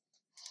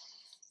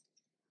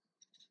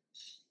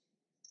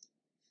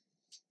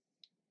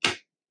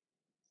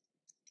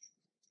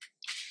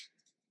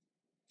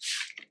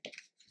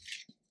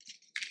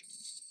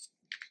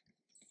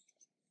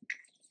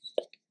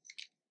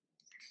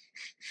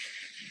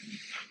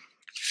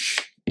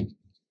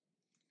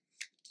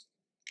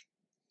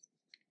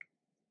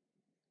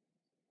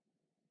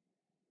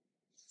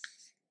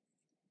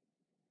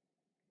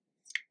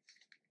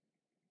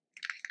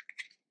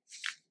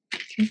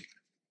 Okay.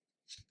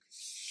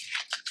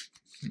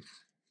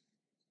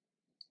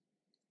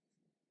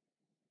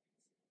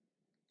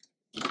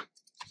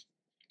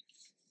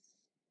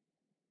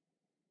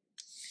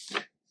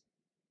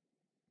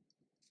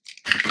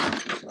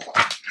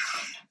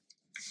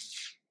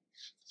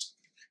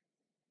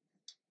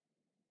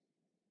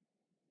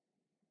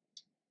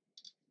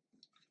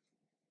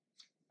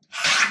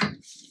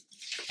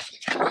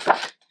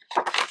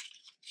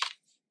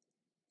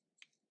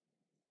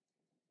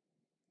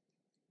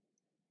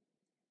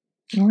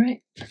 All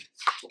right,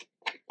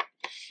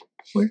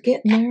 we're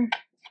getting there.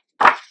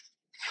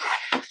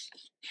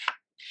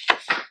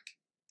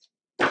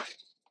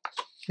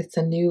 It's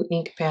a new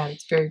ink pad.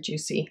 It's very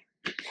juicy.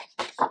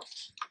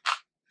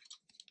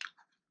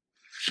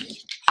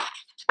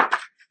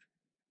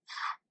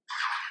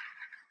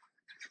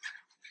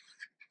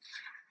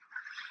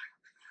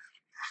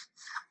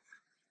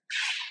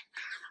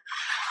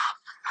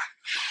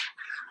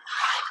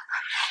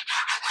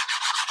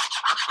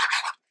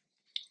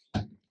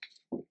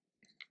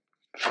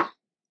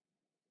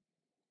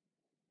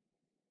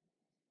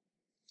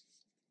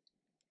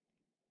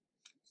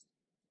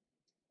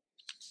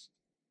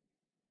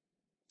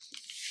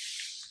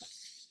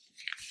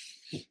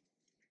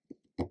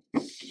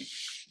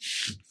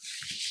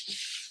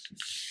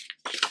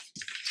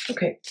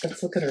 Okay,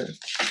 let's look at her.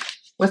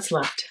 What's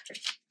left?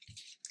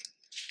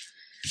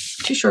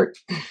 Too short.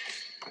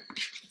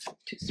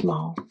 Too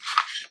small.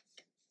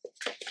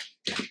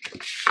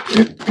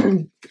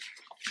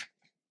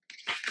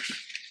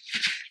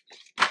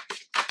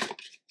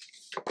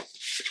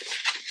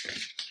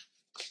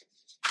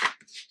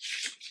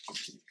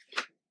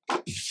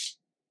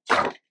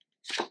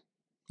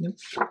 Nope,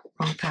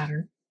 wrong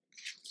pattern.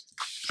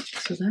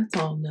 So that's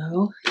all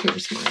no.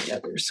 Here's my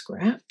other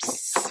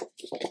scraps.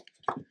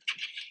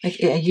 I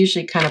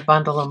usually kind of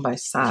bundle them by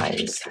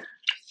size,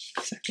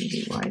 so I can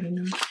be wide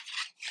enough.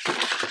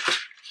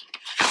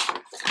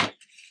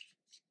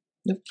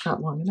 Nope,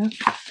 not long enough.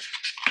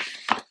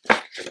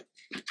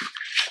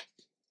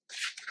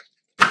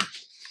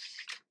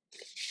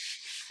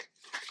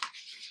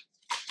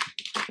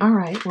 All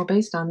right, well,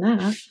 based on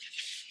that,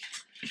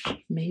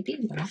 maybe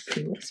what I'll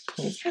do is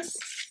pull this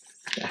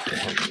back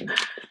in.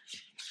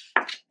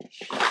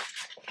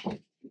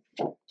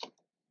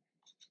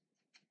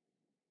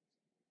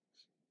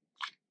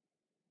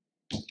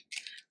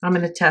 I'm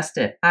going to test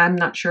it. I'm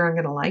not sure I'm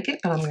going to like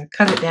it, but I'm going to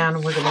cut it down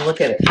and we're going to look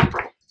at it.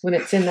 When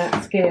it's in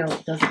that scale,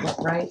 it doesn't look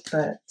right,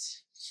 but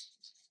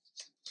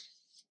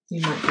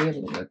you might be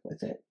able to work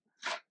with it.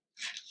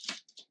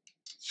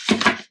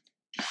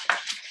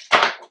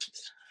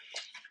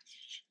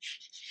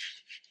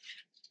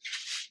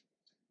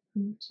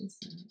 How much is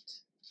that?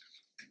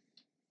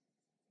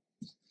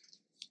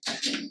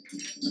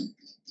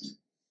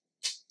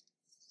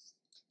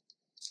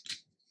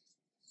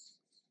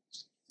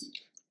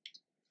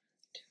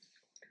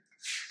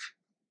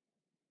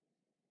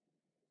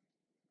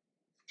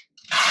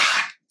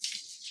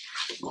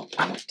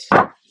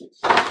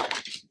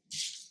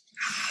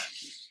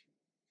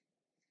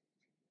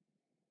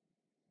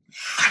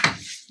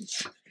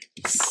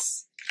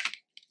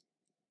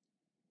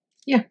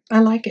 Yeah, I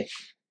like it.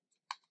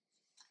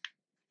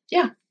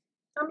 Yeah,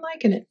 I'm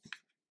liking it.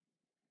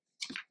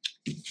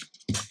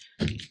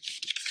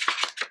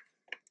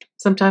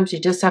 Sometimes you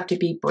just have to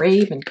be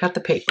brave and cut the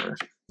paper.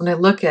 When I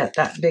look at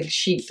that big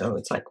sheet, though,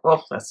 it's like,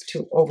 oh, that's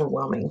too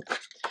overwhelming.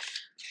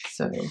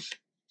 So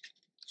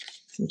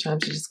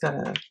sometimes you just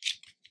gotta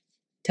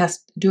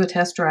do a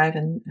test drive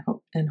and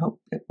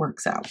hope it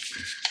works out.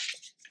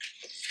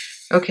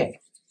 Okay,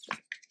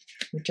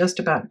 we're just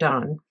about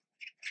done.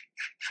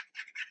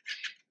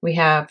 We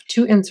have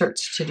 2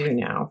 inserts to do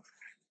now.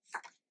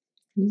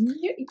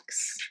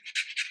 Yikes.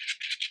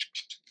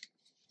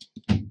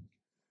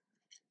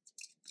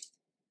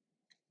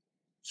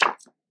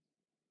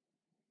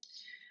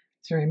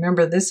 So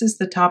remember, this is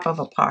the top of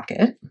a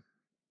pocket,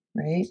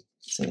 right?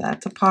 So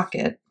that's a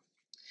pocket,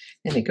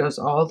 and it goes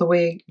all the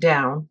way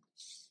down.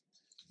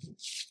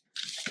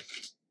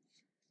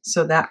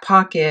 So that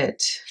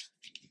pocket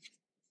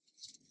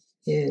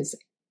is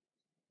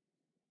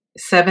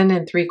 7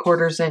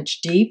 3/4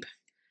 inch deep,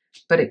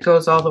 but it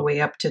goes all the way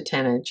up to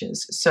 10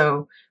 inches.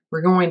 So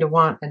we're going to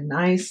want a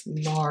nice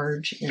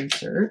large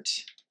insert.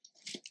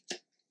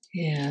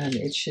 And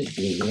it should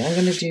be, I'm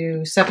going to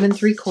do 7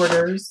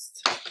 3/4.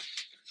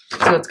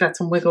 So it's got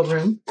some wiggle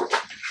room.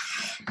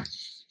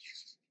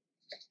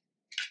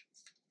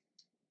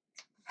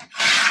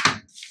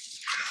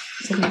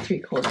 7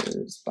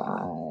 3/4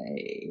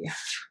 by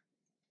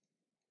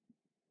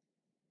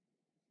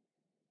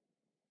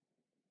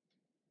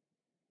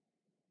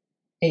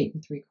 8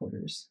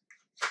 3/4.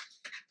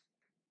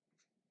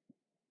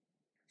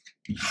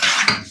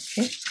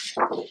 Okay,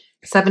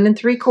 7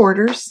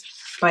 3/4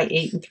 by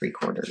 8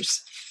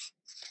 3/4.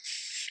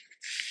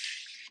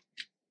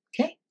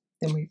 Okay,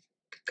 then we've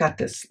got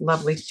this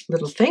lovely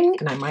little thing,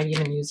 and I might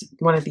even use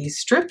one of these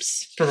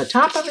strips for the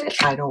top of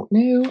it. I don't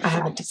know. I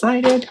haven't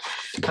decided,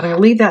 but I'm going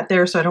to leave that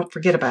there so I don't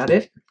forget about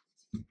it.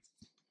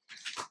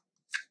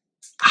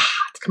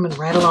 It's coming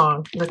right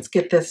along. Let's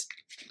get this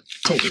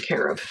taken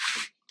care of.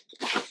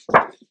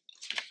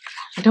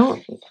 I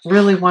don't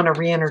really want to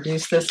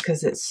reintroduce this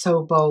because it's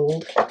so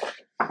bold. So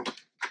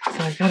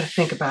I've got to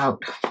think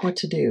about what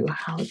to do.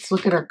 Let's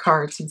look at our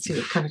cards and see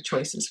what kind of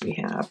choices we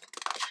have.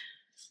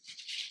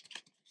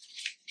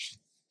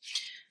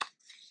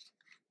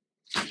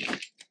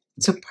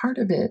 So part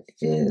of it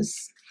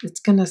is, it's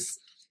going to,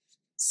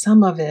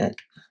 some of it,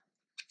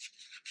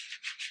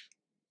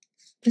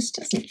 this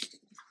doesn't,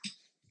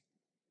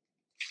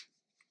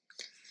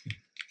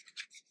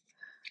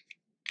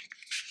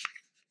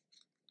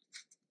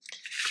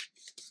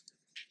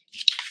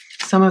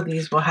 some of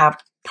these will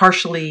have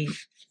partially,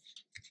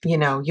 you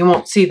know, you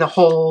won't see the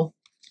whole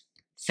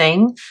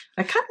thing.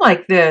 I kind of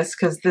like this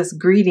because this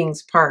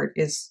greetings part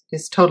is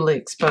totally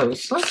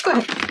exposed. So let's go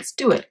ahead, let's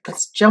do it.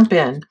 Let's jump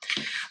in.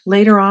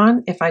 Later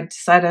on, if I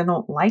decide I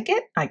don't like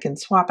it, I can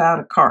swap out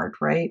a card,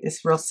 right?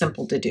 It's real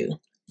simple to do.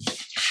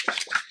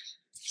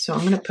 So I'm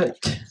going to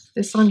put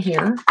this on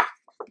here.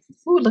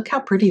 Ooh, look how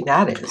pretty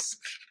that is.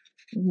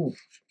 Ooh,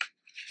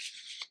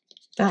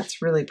 that's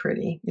really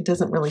pretty. It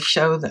doesn't really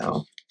show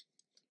though.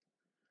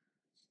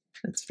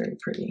 That's very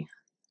pretty.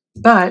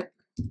 But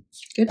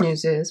good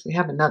news is we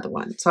have another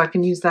one, so I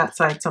can use that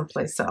side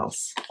someplace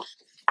else.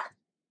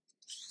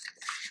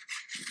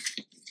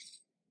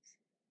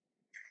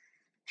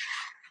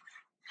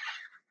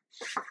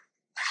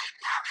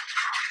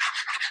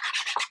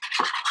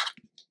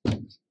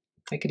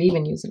 I could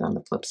even use it on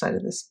the flip side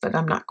of this, but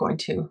I'm not going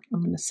to.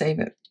 I'm going to save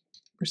it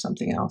for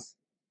something else.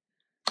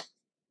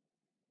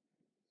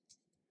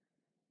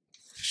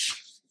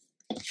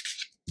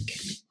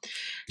 Okay.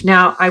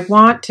 Now I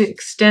want to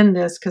extend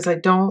this because I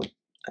don't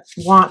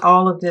want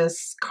all of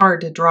this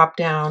card to drop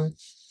down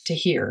to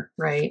here,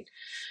 right?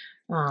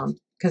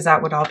 Because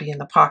that would all be in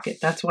the pocket.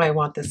 That's why I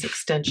want this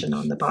extension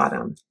on the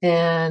bottom.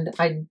 And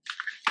I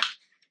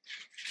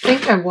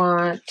think I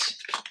want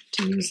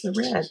to use the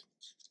red.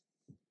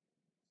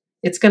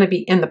 It's going to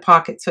be in the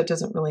pocket, so it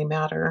doesn't really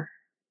matter.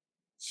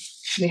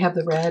 We have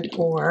the red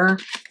or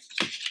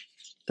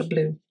the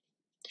blue.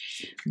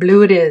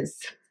 Blue it is.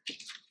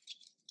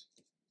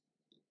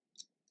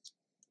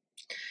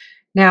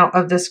 Now,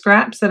 of the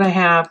scraps that I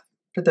have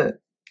for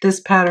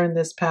this pattern, and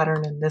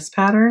this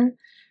pattern,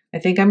 I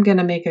think I'm going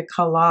to make a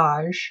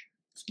collage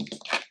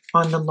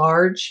on the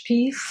large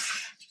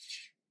piece,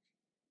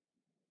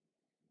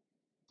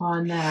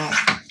 on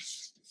that,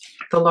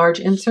 the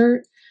large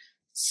insert.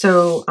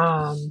 So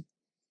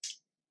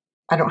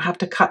I don't have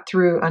to cut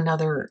through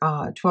another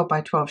 12 by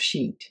 12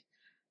 sheet.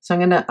 So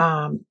I'm going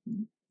to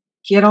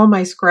get all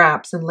my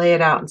scraps and lay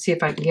it out and see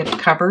if I can get it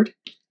covered.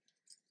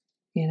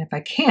 And if I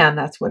can,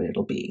 that's what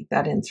it'll be.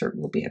 That insert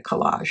will be a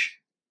collage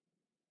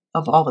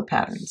of all the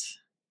patterns.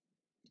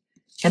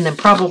 And then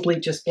probably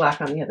just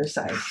black on the other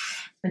side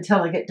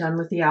until I get done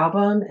with the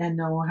album and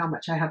know how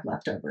much I have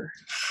left over.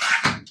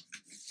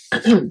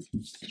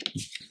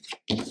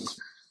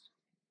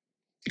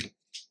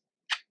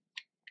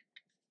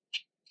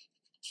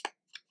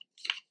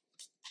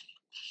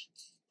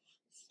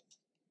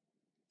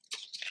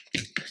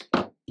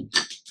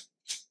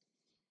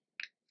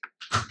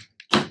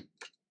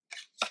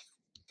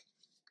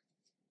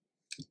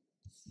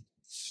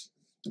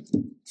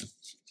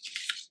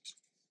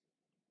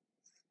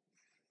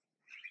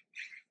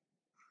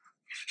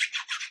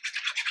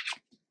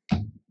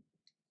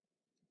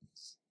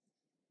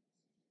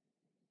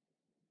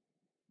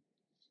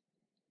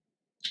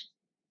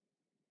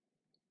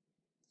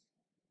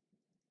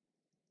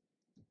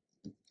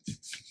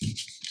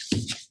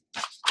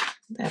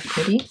 That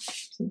pretty.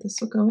 So this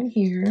will go in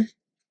here.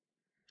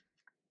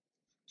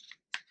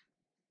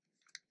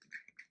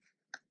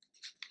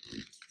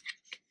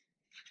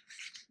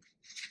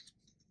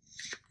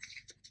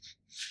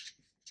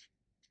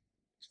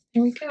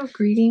 Here we go.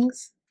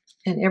 Greetings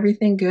and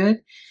everything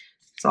good.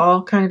 It's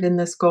all kind of in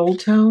this gold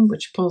tone,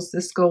 which pulls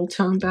this gold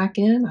tone back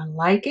in. I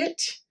like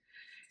it.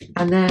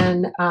 And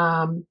then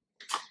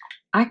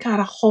I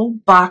got a whole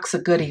box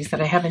of goodies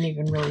that I haven't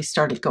even really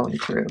started going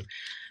through.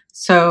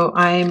 So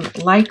I'm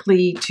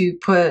likely to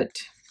put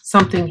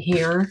something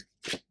here.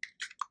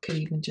 Could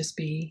even just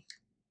be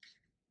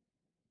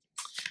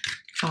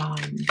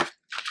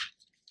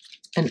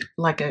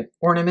like an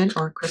ornament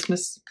or a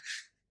Christmas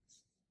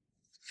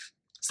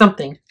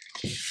something.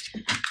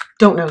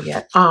 Don't know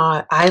yet.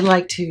 I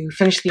like to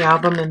finish the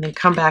album and then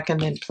come back and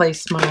then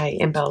place my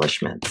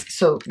embellishments.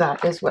 So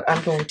that is what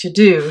I'm going to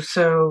do.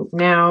 So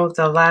now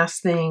the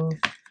last thing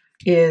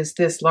is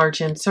this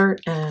large insert.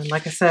 And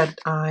like I said,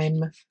 I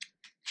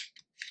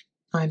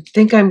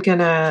think I'm going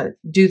to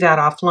do that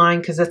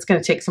offline because that's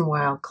going to take some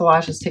while.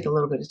 Collages take a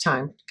little bit of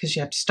time because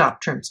you have to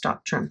stop, trim,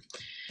 stop, trim.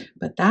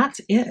 But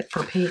that's it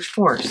for page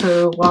 4.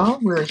 So while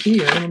we're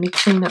here, let me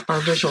clean up our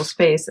visual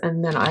space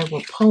and then I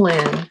will pull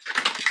in,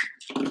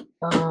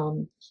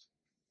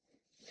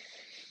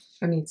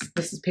 I mean,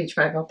 this is page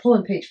 5. I'll pull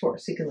in page 4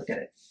 so you can look at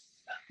it.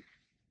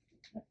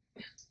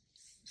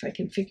 If I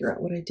can figure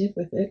out what I did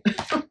with it.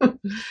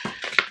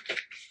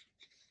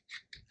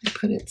 I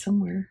put it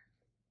somewhere.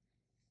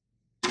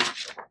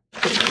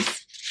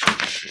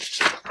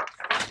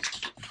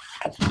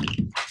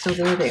 So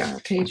there they are,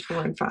 page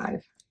 4 and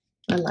 5.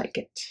 I like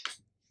it.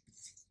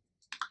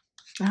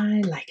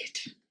 I like it.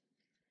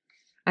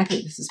 I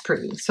think this is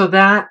pretty. So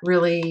that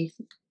really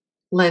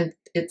lent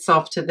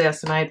itself to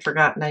this, and I had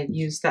forgotten I'd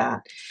used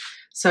that.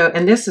 So,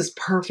 and this is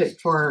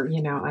perfect for,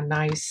 you know, a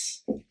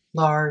nice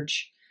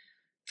large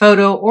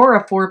photo or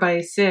a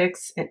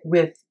 4x6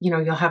 with, you know,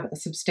 you'll have a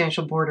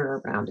substantial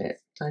border around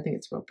it. So I think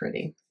it's real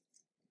pretty.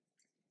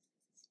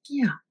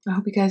 Yeah, I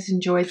hope you guys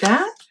enjoyed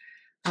that.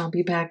 I'll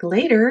be back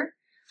later,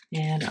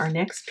 and our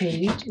next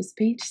page is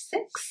page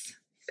 6.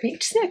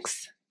 Page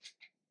 6.